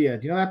Rovius Evia?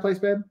 Do you know that place,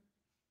 babe?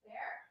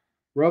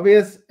 Where?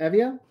 Rovius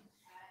Evia?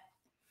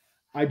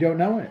 I don't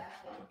know it.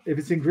 If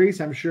it's in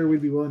Greece, I'm sure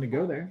we'd be willing to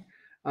go there.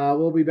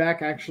 We'll be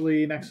back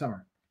actually next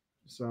summer.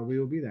 So we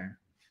will be there.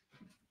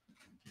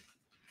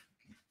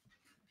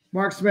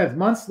 Mark Smith,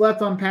 months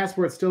left on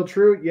passport. Still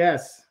true?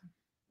 Yes.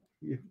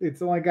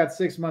 It's only got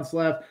 6 months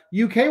left.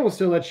 UK will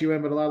still let you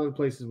in, but a lot of the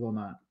places will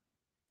not.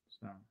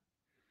 So,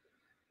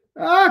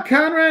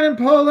 Conrad in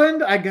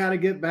Poland. I got to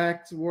get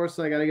back to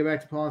Warsaw. I got to get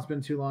back to Poland. It's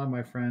been too long,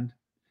 my friend.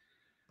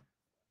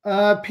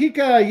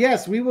 Pika,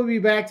 yes, we will be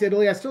back to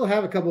Italy. I still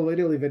have a couple of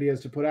Italy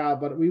videos to put out,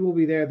 but we will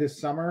be there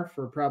this summer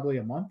for probably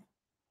a month.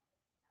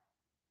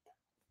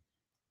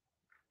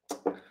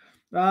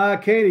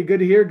 Katie, good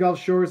to hear. Gulf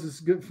Shores is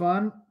good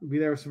fun. We'll be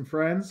there with some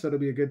friends, so it'll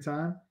be a good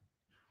time.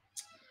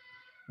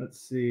 Let's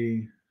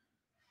see.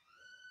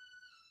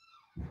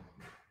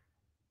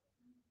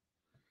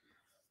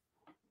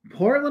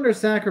 Portland or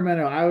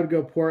Sacramento? I would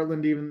go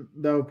Portland, even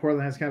though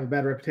Portland has kind of a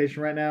bad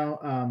reputation right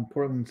now.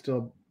 Portland's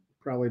still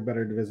probably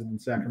better to visit than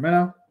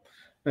Sacramento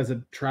as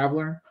a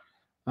traveler.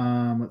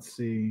 Let's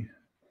see.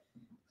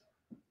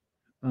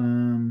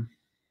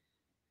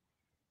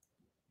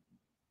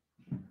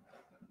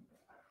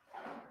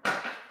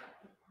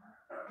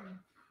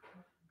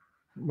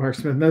 Mark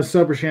Smith, no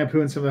soap or shampoo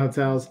in some of the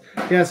hotels.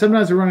 Yeah,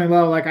 sometimes we're running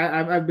low. Like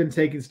I've been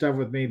taking stuff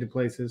with me to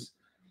places.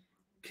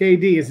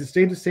 KD, is it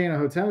safe to stay in a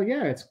hotel?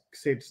 Yeah, it's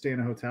safe to stay in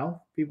a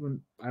hotel. People,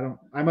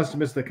 I must have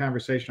missed the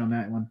conversation on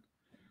that one.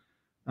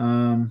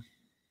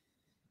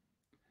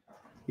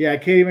 Yeah,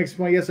 Katie makes a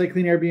point. Yes, I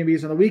clean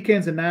Airbnbs on the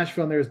weekends in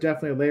Nashville, and there's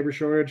definitely a labor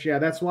shortage. Yeah,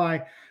 that's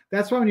why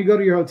when you go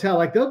to your hotel,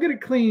 like they'll get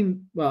it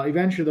clean. Well,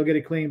 eventually they'll get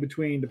it clean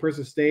between the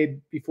person who stayed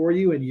before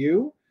you and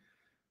you.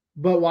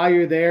 But while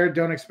you're there,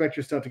 don't expect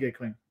your stuff to get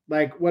clean.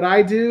 Like what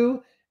I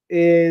do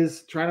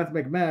is try not to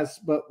make a mess.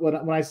 But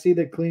when I see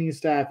the cleaning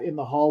staff in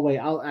the hallway,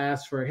 I'll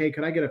ask for, hey,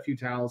 could I get a few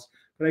towels?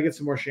 Could I get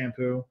some more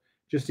shampoo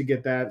just to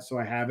get that so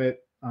I have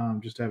it,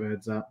 just to have a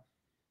heads up.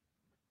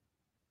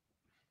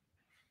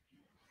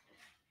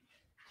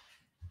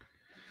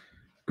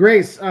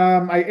 Grace,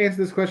 I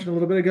answered this question a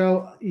little bit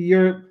ago.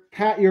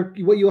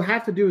 What you'll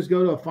have to do is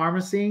go to a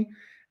pharmacy,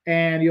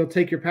 and you'll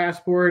take your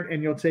passport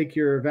and you'll take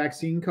your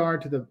vaccine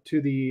card to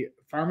the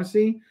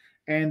pharmacy,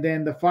 and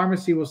then the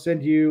pharmacy will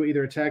send you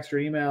either a text or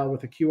email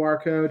with a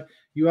QR code.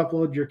 You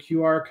upload your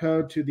QR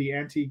code to the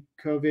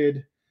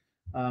anti-COVID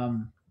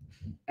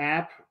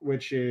app,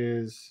 which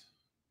looks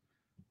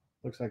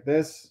like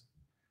this.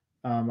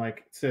 Like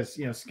it says,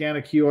 scan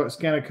a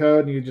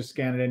code, and you just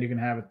scan it in. You can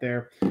have it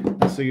there.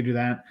 So you do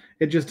that.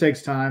 It just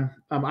takes time.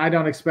 I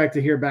don't expect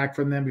to hear back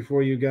from them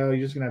before you go.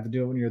 You're just gonna have to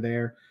do it when you're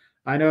there.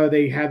 I know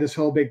they had this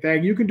whole big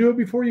thing. You can do it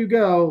before you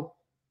go.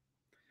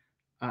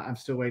 I'm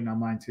still waiting on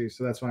mine too,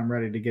 so that's why I'm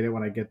ready to get it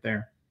when I get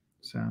there.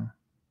 So.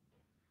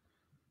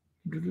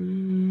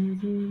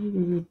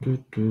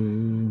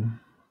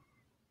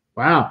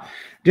 Wow.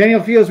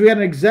 Daniel feels we had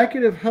an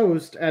executive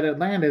host at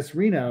Atlantis,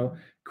 Reno,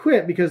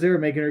 quit because they were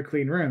making her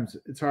clean rooms.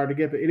 It is hard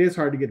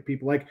to get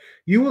people. Like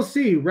you will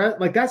see,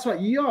 like that's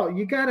what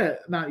you gotta,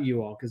 not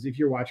you all, because if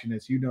you're watching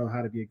this, you know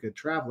how to be a good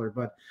traveler,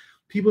 but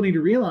people need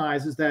to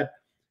realize is that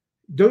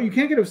you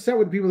can't get upset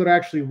with people that are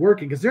actually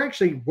working, because they're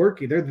actually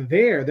working. They're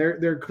there.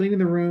 They're cleaning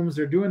the rooms.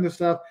 They're doing the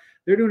stuff.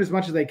 They're doing as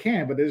much as they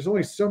can, but there's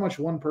only so much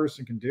one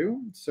person can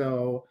do.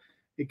 So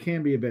it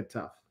can be a bit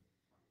tough.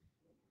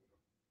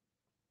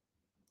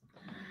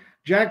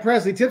 Jack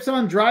Presley, tips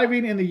on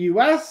driving in the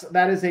U.S.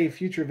 That is a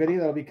future video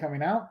that'll be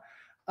coming out.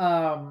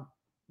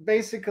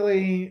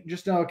 Basically,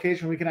 just no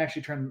occasion we can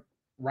actually turn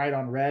right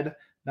on red.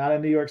 Not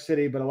in New York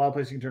City, but a lot of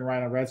places you can turn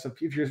right on red. So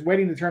if you're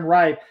waiting to turn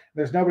right,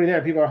 there's nobody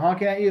there, people are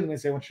honking at you, then they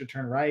say, I want you to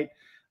turn right.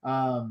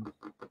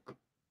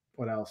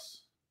 What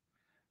else?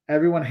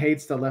 Everyone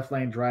hates the left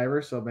lane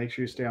driver, so make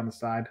sure you stay on the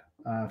side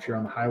if you're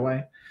on the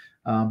highway.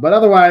 But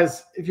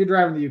otherwise, if you're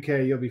driving the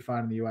UK, you'll be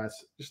fine in the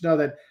US. Just know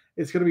that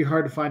it's going to be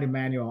hard to find a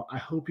manual. I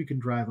hope you can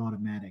drive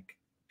automatic.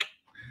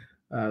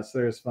 So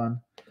there's fun.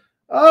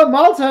 Oh,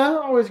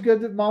 Malta. Always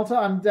good at Malta.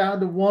 I'm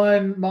down to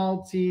one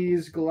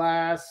Maltese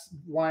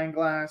wine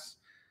glass.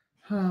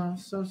 Oh,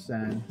 so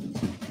sad.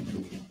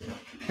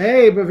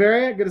 Hey,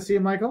 Bavaria. Good to see you,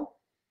 Michael.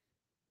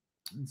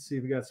 Let's see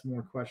if we got some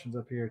more questions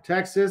up here.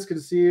 Texas, good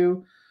to see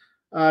you.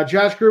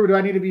 Josh Gruber, do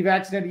I need to be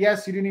vaccinated?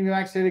 Yes, you do need to be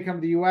vaccinated to come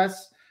to the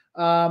U.S.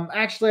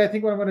 Actually, I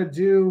think what I'm going to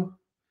do.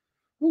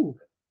 Ooh,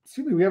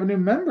 excuse me, we have a new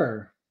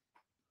member.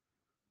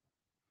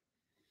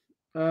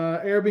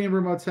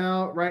 Airbnb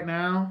motel right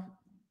now.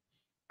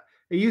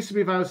 It used to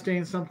be if I was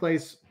staying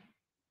someplace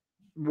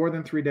more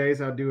than 3 days,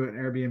 I would do an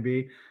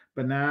Airbnb.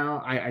 But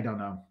now I don't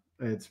know.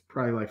 It's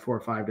probably like 4 or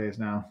 5 days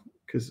now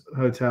because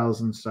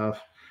hotels and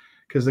stuff.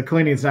 Because the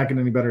cleaning's not getting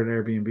any better at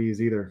Airbnbs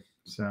either.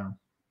 So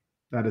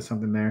that is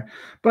something there.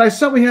 But I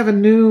saw we have a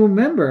new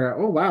member.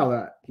 Oh,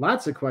 wow.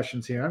 Lots of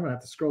questions here. I'm going to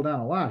have to scroll down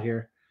a lot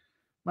here.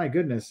 My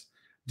goodness.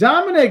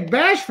 Dominic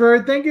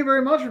Bashford, thank you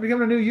very much for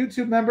becoming a new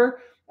YouTube member.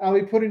 I'll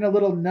be putting a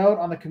little note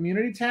on the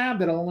community tab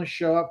that'll only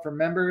show up for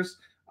members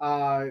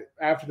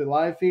after the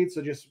live feed.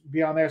 So just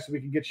be on there so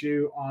we can get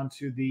you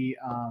onto the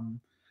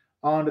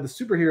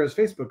superheroes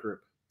Facebook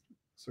group.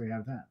 So we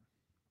have that.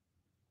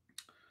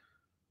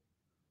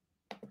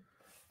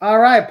 All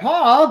right,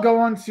 Paul,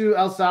 going to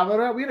El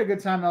Salvador. We had a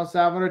good time in El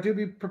Salvador. Do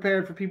be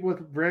prepared for people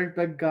with very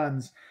big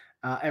guns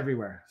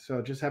everywhere.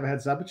 So just have a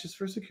heads up. It's just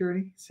for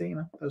security. See, you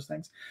know, those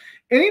things.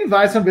 Any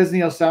advice on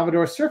visiting El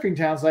Salvador surfing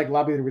towns like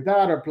La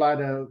Libertad or Playa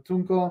de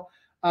Tunco?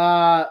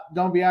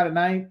 Don't be out at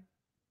night.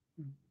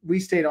 We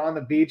stayed on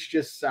the beach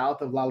just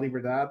south of La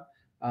Libertad.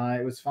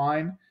 It was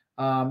fine.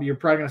 You're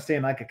probably going to stay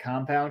in like a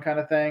compound kind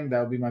of thing.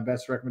 That would be my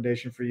best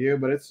recommendation for you.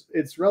 But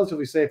it's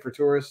relatively safe for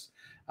tourists.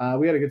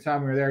 We had a good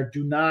time. We were there.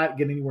 Do not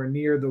get anywhere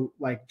near the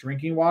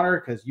drinking water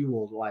because you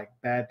will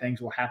bad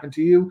things will happen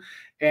to you.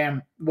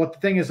 And what the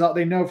thing is,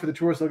 they know for the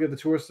tourists, they'll give the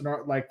tourists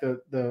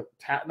the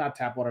not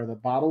tap water, the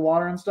bottled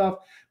water and stuff.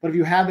 But if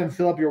you have them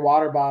fill up your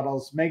water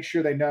bottles, make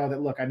sure they know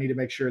that, look, I need to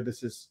make sure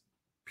this is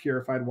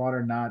purified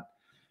water,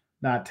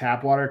 not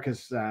tap water,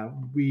 because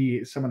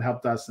someone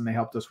helped us and they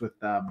helped us with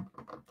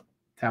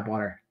tap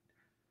water.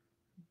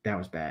 That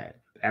was bad.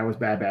 That was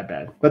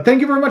bad. But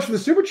thank you very much for the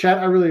super chat.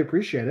 I really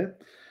appreciate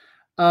it.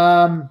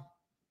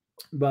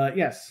 But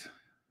yes.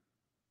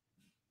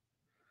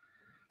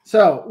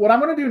 So what I'm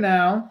going to do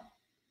now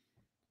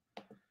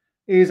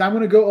is I'm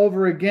going to go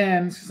over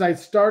again, since I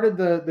started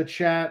the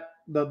chat,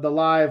 the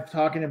live,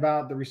 talking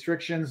about the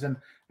restrictions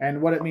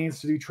and what it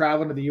means to do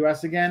travel into the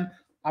U.S. again.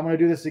 I'm going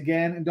to do this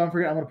again. And don't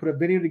forget, I'm going to put a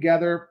video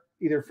together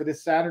either for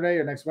this Saturday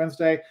or next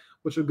Wednesday,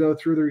 which will go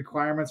through the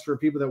requirements for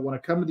people that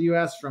want to come to the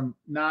U.S.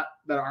 that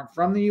aren't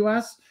from the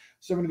U.S.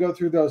 So I'm going to go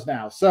through those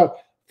now. So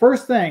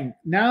first thing,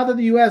 now that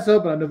the U.S.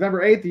 opened on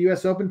November 8th, the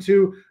U.S. opened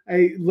to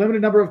a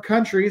limited number of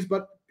countries,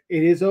 but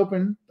it is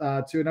open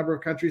to a number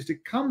of countries to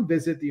come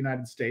visit the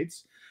United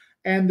States.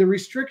 And the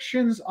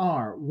restrictions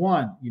are,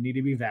 1, you need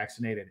to be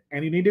vaccinated,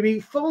 and you need to be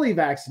fully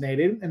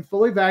vaccinated. And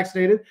fully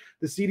vaccinated,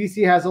 the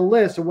CDC has a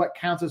list of what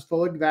counts as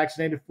fully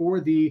vaccinated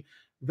for the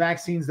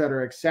vaccines that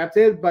are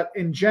accepted. But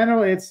in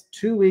general, it's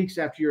 2 weeks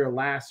after your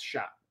last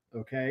shot,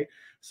 okay?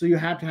 So you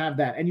have to have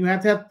that. And you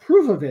have to have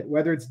proof of it,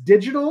 whether it's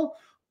digital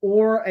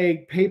or a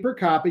paper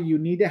copy. You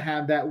need to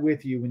have that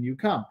with you when you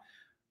come.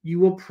 You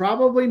will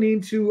probably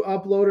need to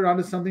upload it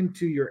onto something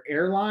to your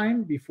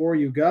airline before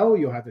you go.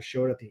 You'll have to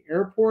show it at the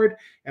airport.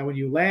 And when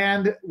you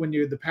land, when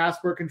you're the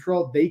passport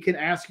control, they can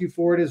ask you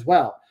for it as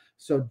well.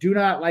 So do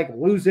not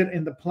lose it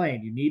in the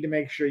plane. You need to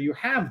make sure you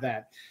have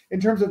that.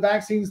 In terms of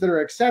vaccines that are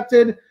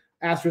accepted,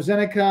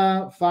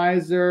 AstraZeneca,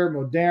 Pfizer,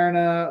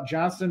 Moderna,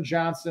 Johnson &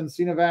 Johnson,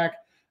 Sinovac,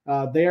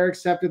 they are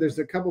accepted. There's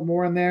a couple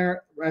more in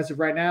there as of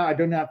right now. I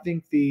do not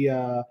think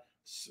the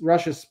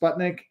Russia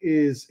Sputnik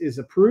is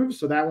approved,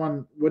 so that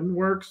one wouldn't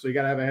work. So you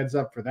got to have a heads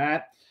up for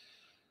that.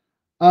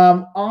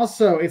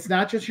 Also, it's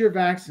not just you're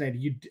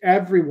vaccinated.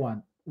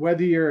 Everyone,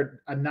 whether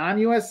you're a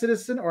non-U.S.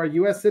 citizen or a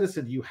U.S.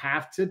 citizen, you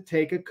have to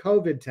take a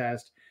COVID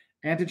test,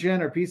 antigen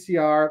or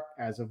PCR,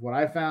 as of what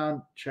I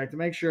found. Check to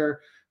make sure,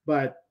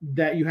 but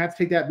that you have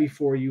to take that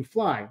before you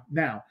fly.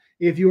 Now,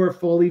 if you are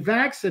fully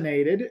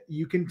vaccinated,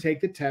 you can take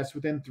the test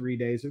within 3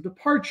 days of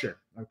departure,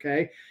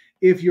 okay?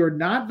 If you're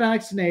not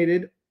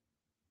vaccinated,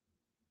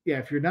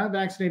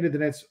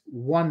 then it's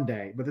 1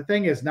 day. But the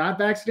thing is, not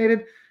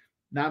vaccinated,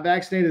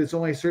 there's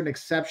only certain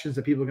exceptions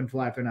that people can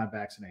fly if they're not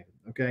vaccinated,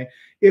 okay?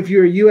 If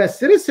you're a U.S.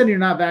 citizen, you're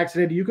not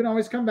vaccinated, you can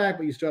always come back,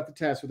 but you still have to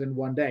test within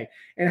 1 day.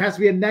 And it has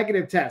to be a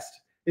negative test.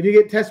 If you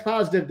get test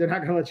positive, they're not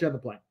going to let you on the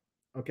plane,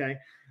 okay?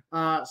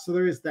 So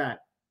there is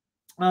that.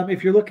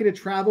 If you're looking to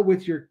travel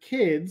with your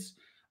kids,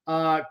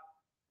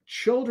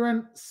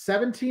 children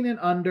 17 and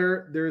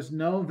under, there's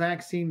no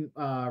vaccine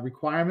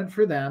requirement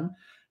for them.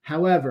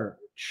 However,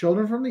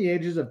 children from the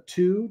ages of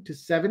 2 to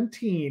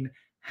 17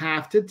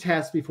 have to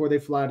test before they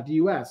fly to the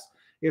U.S.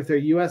 If they're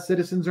U.S.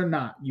 citizens or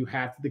not,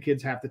 the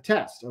kids have to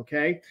test,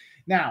 okay?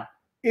 Now,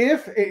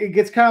 if it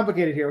gets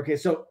complicated here, okay,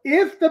 so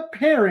if the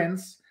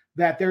parents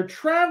that they're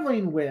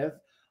traveling with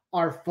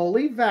are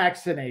fully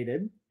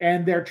vaccinated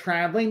and they're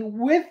traveling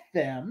with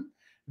them,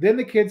 then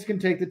the kids can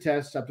take the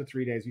test up to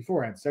 3 days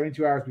beforehand,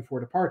 72 hours before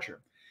departure.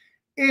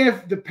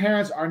 If the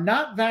parents are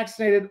not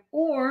vaccinated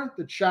or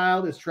the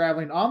child is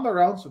traveling on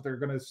their own, so if they're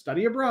going to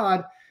study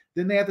abroad,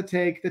 then they have to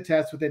take the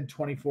test within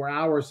 24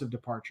 hours of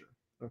departure.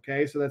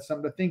 Okay, so that's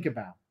something to think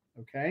about.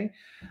 Okay,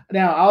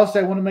 now also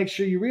I want to make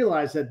sure you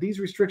realize that these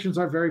restrictions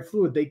are very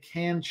fluid. They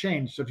can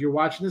change. So if you're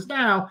watching this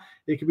now,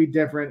 it could be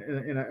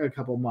different in a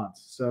couple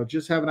months. So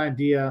just have an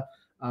idea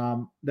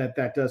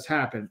that does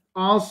happen.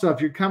 Also, if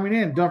you're coming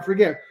in, don't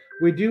forget,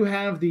 we do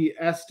have the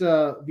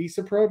ESTA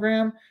visa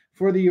program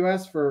for the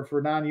U.S.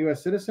 for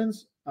non-U.S.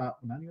 citizens.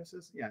 Non-U.S.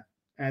 citizens, yeah.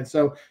 And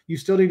so you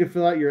still need to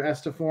fill out your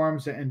ESTA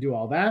forms and do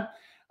all that.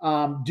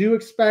 Do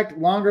expect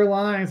longer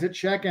lines at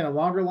check-in and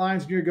longer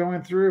lines when you're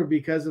going through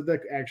because of the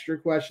extra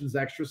questions,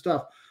 extra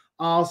stuff.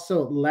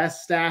 Also,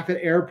 less staff at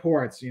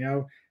airports.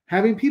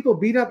 Having people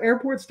beat up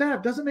airport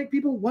staff doesn't make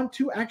people want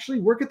to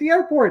actually work at the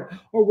airport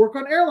or work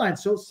on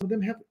airlines. So some of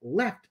them have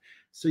left.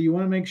 So you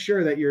want to make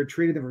sure that you're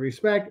treating them with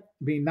respect,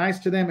 being nice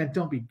to them, and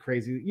don't be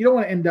crazy. You don't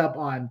want to end up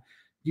on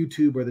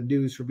YouTube or the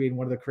news for being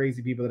one of the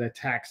crazy people that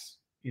attacks,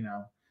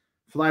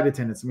 flight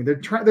attendants. I mean, they're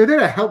there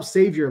to help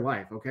save your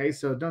life. Okay,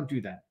 so don't do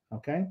that.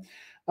 Okay,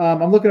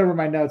 I'm looking over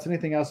my notes.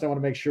 Anything else I want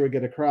to make sure we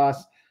get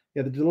across?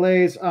 Yeah, the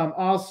delays.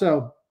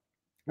 Also,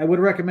 I would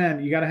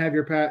recommend you got to have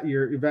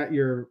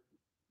your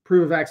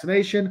proof of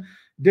vaccination.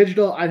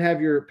 Digital, I'd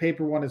have your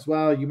paper one as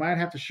well. You might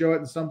have to show it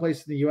in some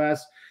places in the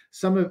U.S.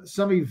 Some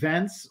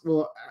events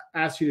will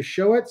ask you to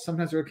show it.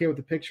 Sometimes they're okay with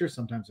the picture.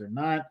 Sometimes they're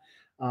not.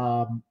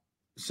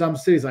 Some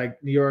cities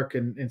like New York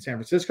and San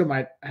Francisco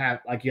might have,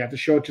 like, you have to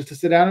show it just to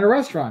sit down in a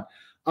restaurant.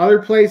 Other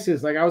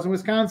places, like I was in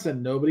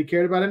Wisconsin, nobody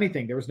cared about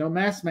anything. There was no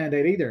mask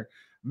mandate either.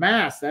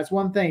 Mask, that's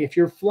one thing. If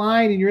you're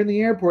flying and you're in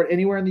the airport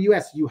anywhere in the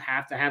U.S., you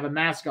have to have a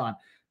mask on.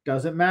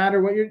 Doesn't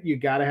matter what you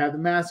got to have the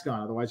mask on.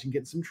 Otherwise, you can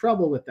get in some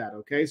trouble with that.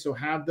 Okay, so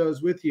have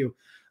those with you.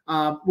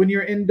 When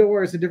you're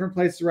indoors in different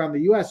places around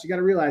the U.S., you got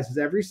to realize is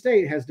every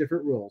state has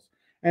different rules.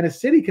 And a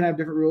city can have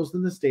different rules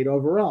than the state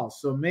overall.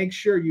 So make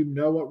sure you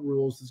know what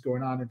rules is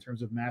going on in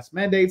terms of mask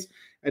mandates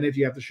and if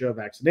you have to show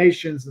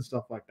vaccinations and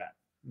stuff like that.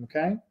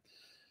 Okay.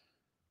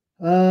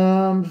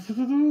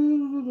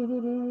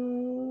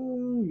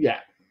 Yeah.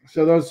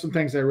 So those are some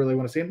things I really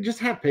want to say. And just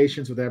have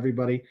patience with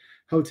everybody.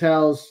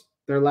 Hotels,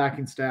 they're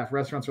lacking staff.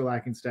 Restaurants are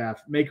lacking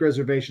staff. Make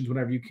reservations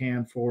whenever you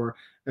can for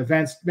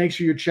events. Make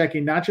sure you're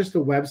checking not just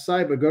the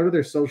website, but go to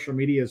their social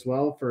media as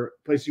well for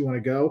places you want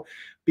to go,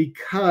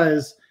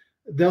 because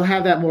they'll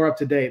have that more up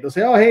to date. They'll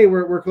say, oh, hey,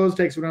 we're closed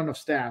today because we don't have enough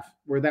staff,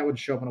 where that would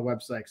show up on a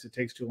website because it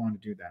takes too long to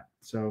do that.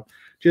 So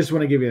just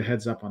want to give you a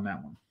heads up on that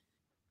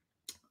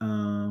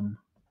one.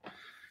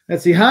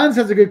 Let's see. Hans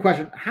has a good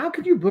question. How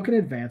can you book in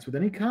advance with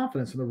any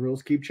confidence when the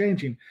rules keep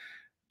changing?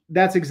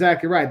 That's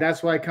exactly right.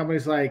 That's why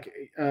companies like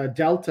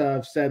Delta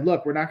have said,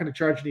 look, we're not going to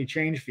charge any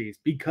change fees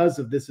because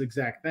of this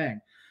exact thing.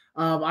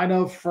 I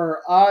know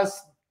for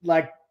us,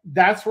 like,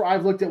 that's where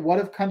I've looked at what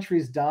have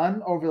countries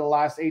done over the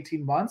last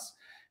 18 months.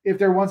 If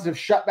they're ones that have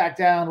shut back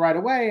down right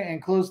away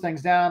and closed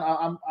things down,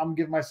 I'm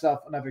giving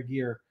myself another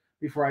year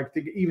before I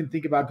even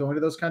think about going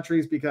to those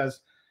countries, because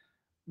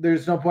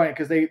there's no point,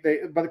 because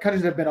but the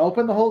countries that have been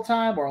open the whole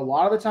time, or a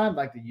lot of the time,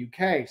 like the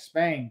UK,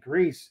 Spain,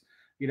 Greece,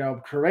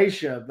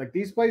 Croatia, like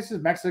these places,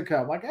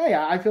 Mexico, I'm like, hey,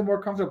 I feel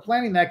more comfortable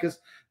planning that because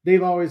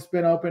they've always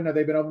been open, or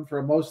they've been open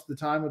for most of the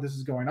time when this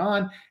is going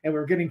on, and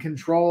we're getting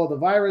control of the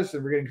virus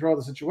and we're getting control of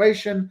the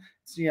situation.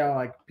 It's,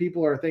 like,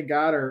 people are, thank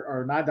God,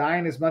 are not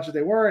dying as much as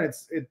they were, and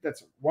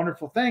that's a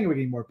wonderful thing. We're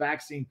getting more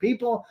vaccine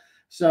people,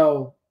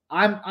 so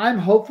I'm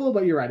hopeful,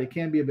 but you're right, it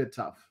can be a bit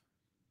tough.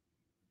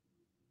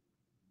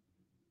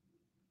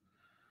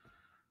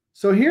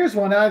 So here's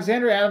one,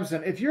 Alexander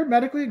Adamson. If you're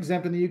medically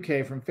exempt in the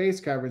UK from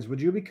face coverage,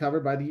 would you be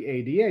covered by the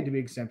ADA to be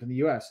exempt in the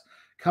US?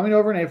 Coming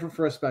over in April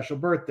for a special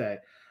birthday.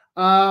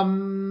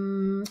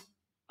 I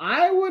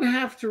would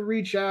have to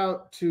reach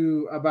out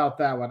to about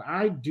that one.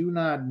 I do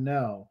not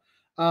know.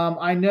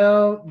 I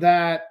know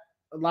that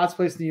lots of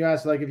places in the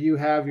US, like if you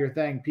have your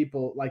thing,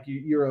 people like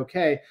you're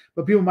okay,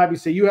 but people might be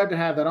saying you have to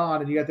have that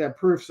on and you got that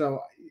proof.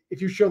 So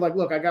if you show, like,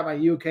 look, I got my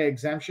UK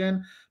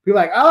exemption, people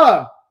like,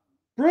 oh,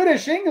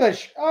 British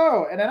English,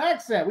 oh, and an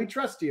accent, we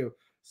trust you.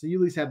 So you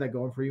at least have that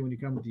going for you when you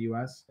come to the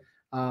US.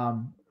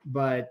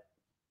 But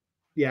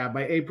yeah,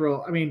 by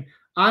April, I mean,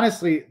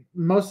 honestly,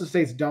 most of the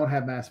states don't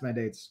have mask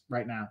mandates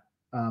right now.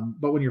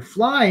 But when you're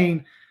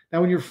flying,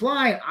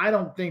 I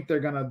don't think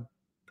they're gonna.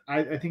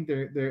 I think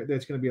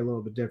that's going to be a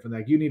little bit different.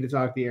 Like, you need to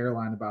talk to the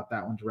airline about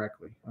that one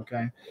directly.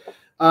 Okay.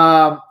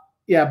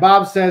 Yeah.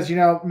 Bob says,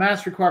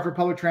 masks required for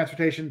public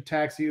transportation,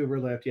 taxi, Uber,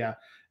 Lyft. Yeah,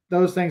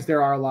 those things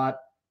there are a lot.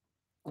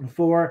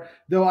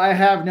 Though I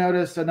have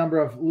noticed a number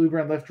of Uber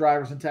and Lyft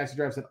drivers and taxi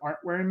drivers that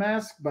aren't wearing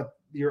masks, but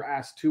you're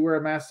asked to wear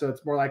a mask. So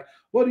it's more like,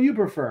 what do you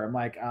prefer? I'm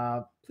like,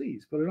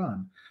 please put it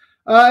on.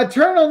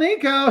 Eternal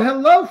Nico,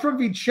 hello from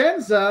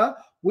Vicenza.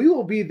 We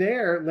will be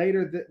there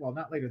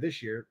not later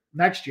this year,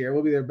 next year.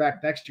 We'll be there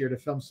back next year to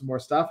film some more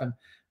stuff and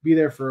be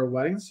there for a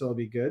wedding. So it'll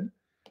be good.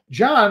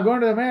 John,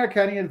 going to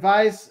America, any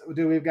advice?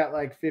 Dude, we've got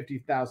like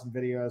 50,000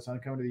 videos on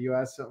coming to the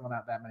US. So, well,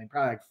 not that many,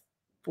 probably like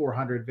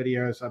 400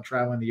 videos on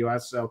traveling the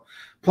U.S. So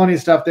plenty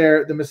of stuff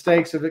there. The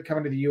mistakes of it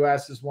coming to the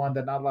U.S. is one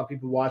that not a lot of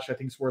people watch. I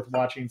think it's worth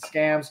watching.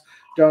 Scams,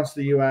 don'ts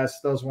to the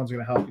U.S. Those ones are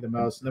going to help you the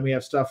most. And then we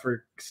have stuff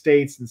for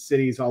states and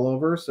cities all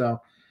over.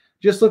 So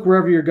just look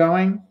wherever you're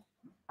going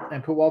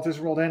and put Walters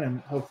World in,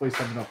 and hopefully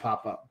something will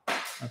pop up.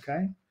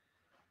 Okay.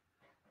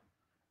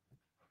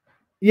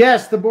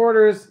 Yes, the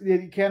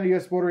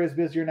Canada-U.S. border is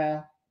busier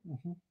now.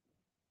 Mm-hmm.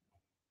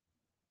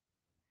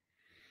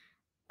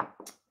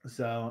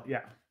 So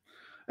yeah.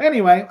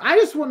 Anyway, I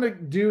just want to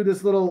do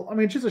this little,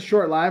 it's just a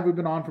short live. We've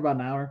been on for about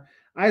an hour.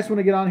 I just want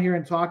to get on here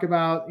and talk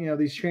about,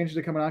 these changes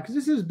that are coming on, because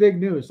this is big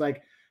news.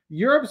 Like,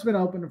 Europe's been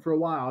open for a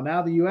while.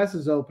 Now the U.S.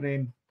 is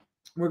opening.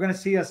 We're going to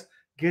see us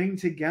getting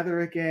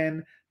together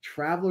again.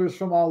 Travelers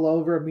from all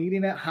over,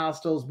 meeting at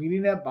hostels,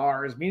 meeting at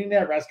bars, meeting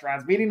at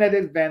restaurants, meeting at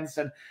events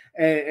and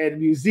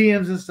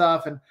museums and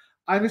stuff. And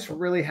I'm just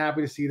really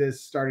happy to see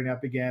this starting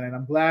up again, and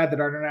I'm glad that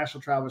our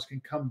international travelers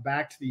can come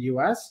back to the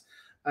U.S.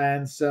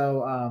 And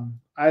so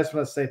I just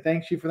want to say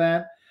thank you for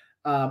that.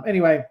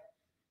 Anyway,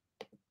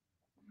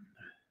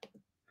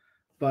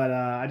 but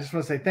I just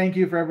want to say thank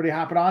you for everybody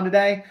hopping on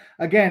today.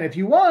 Again, if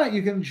you want,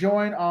 you can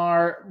join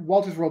our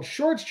Walter's World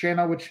Shorts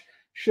channel, which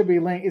should be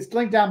linked. It's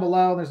linked down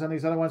below. There's on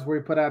these other ones where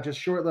we put out just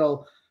short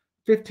little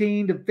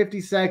 15 to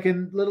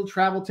 50-second little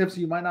travel tips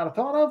that you might not have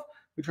thought of.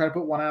 We try to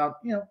put one out,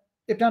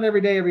 if not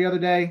every day, every other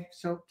day.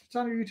 So it's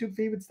on your YouTube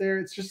feed. It's there.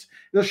 It's just,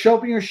 it'll show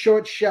up in your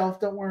short shelf.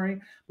 Don't worry.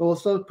 But we'll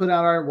still put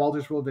out our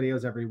Walter's World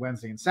videos every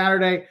Wednesday and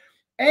Saturday.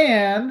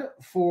 And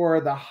for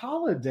the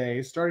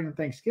holidays, starting with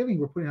Thanksgiving,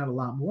 we're putting out a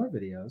lot more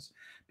videos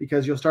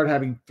because you'll start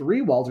having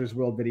 3 Walter's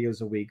World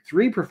videos a week,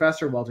 3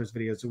 Professor Walters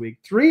videos a week,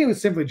 3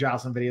 Simply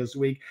Jocelyn videos a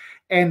week,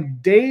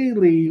 and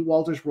daily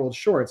Walter's World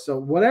shorts. So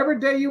whatever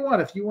day you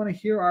want, if you want to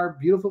hear our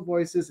beautiful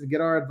voices and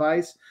get our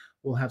advice,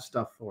 we'll have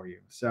stuff for you.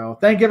 So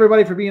thank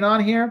everybody for being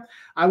on here.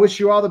 I wish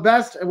you all the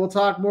best, and we'll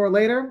talk more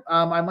later.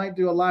 I might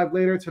do a live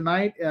later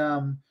tonight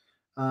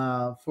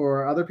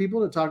for other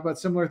people to talk about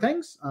similar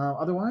things.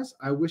 Otherwise,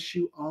 I wish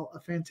you all a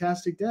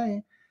fantastic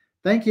day.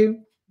 Thank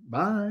you.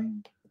 Bye.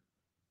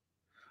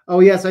 Oh,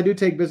 yes, I do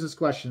take business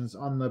questions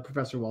on the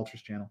Professor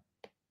Walters channel.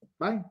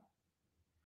 Bye.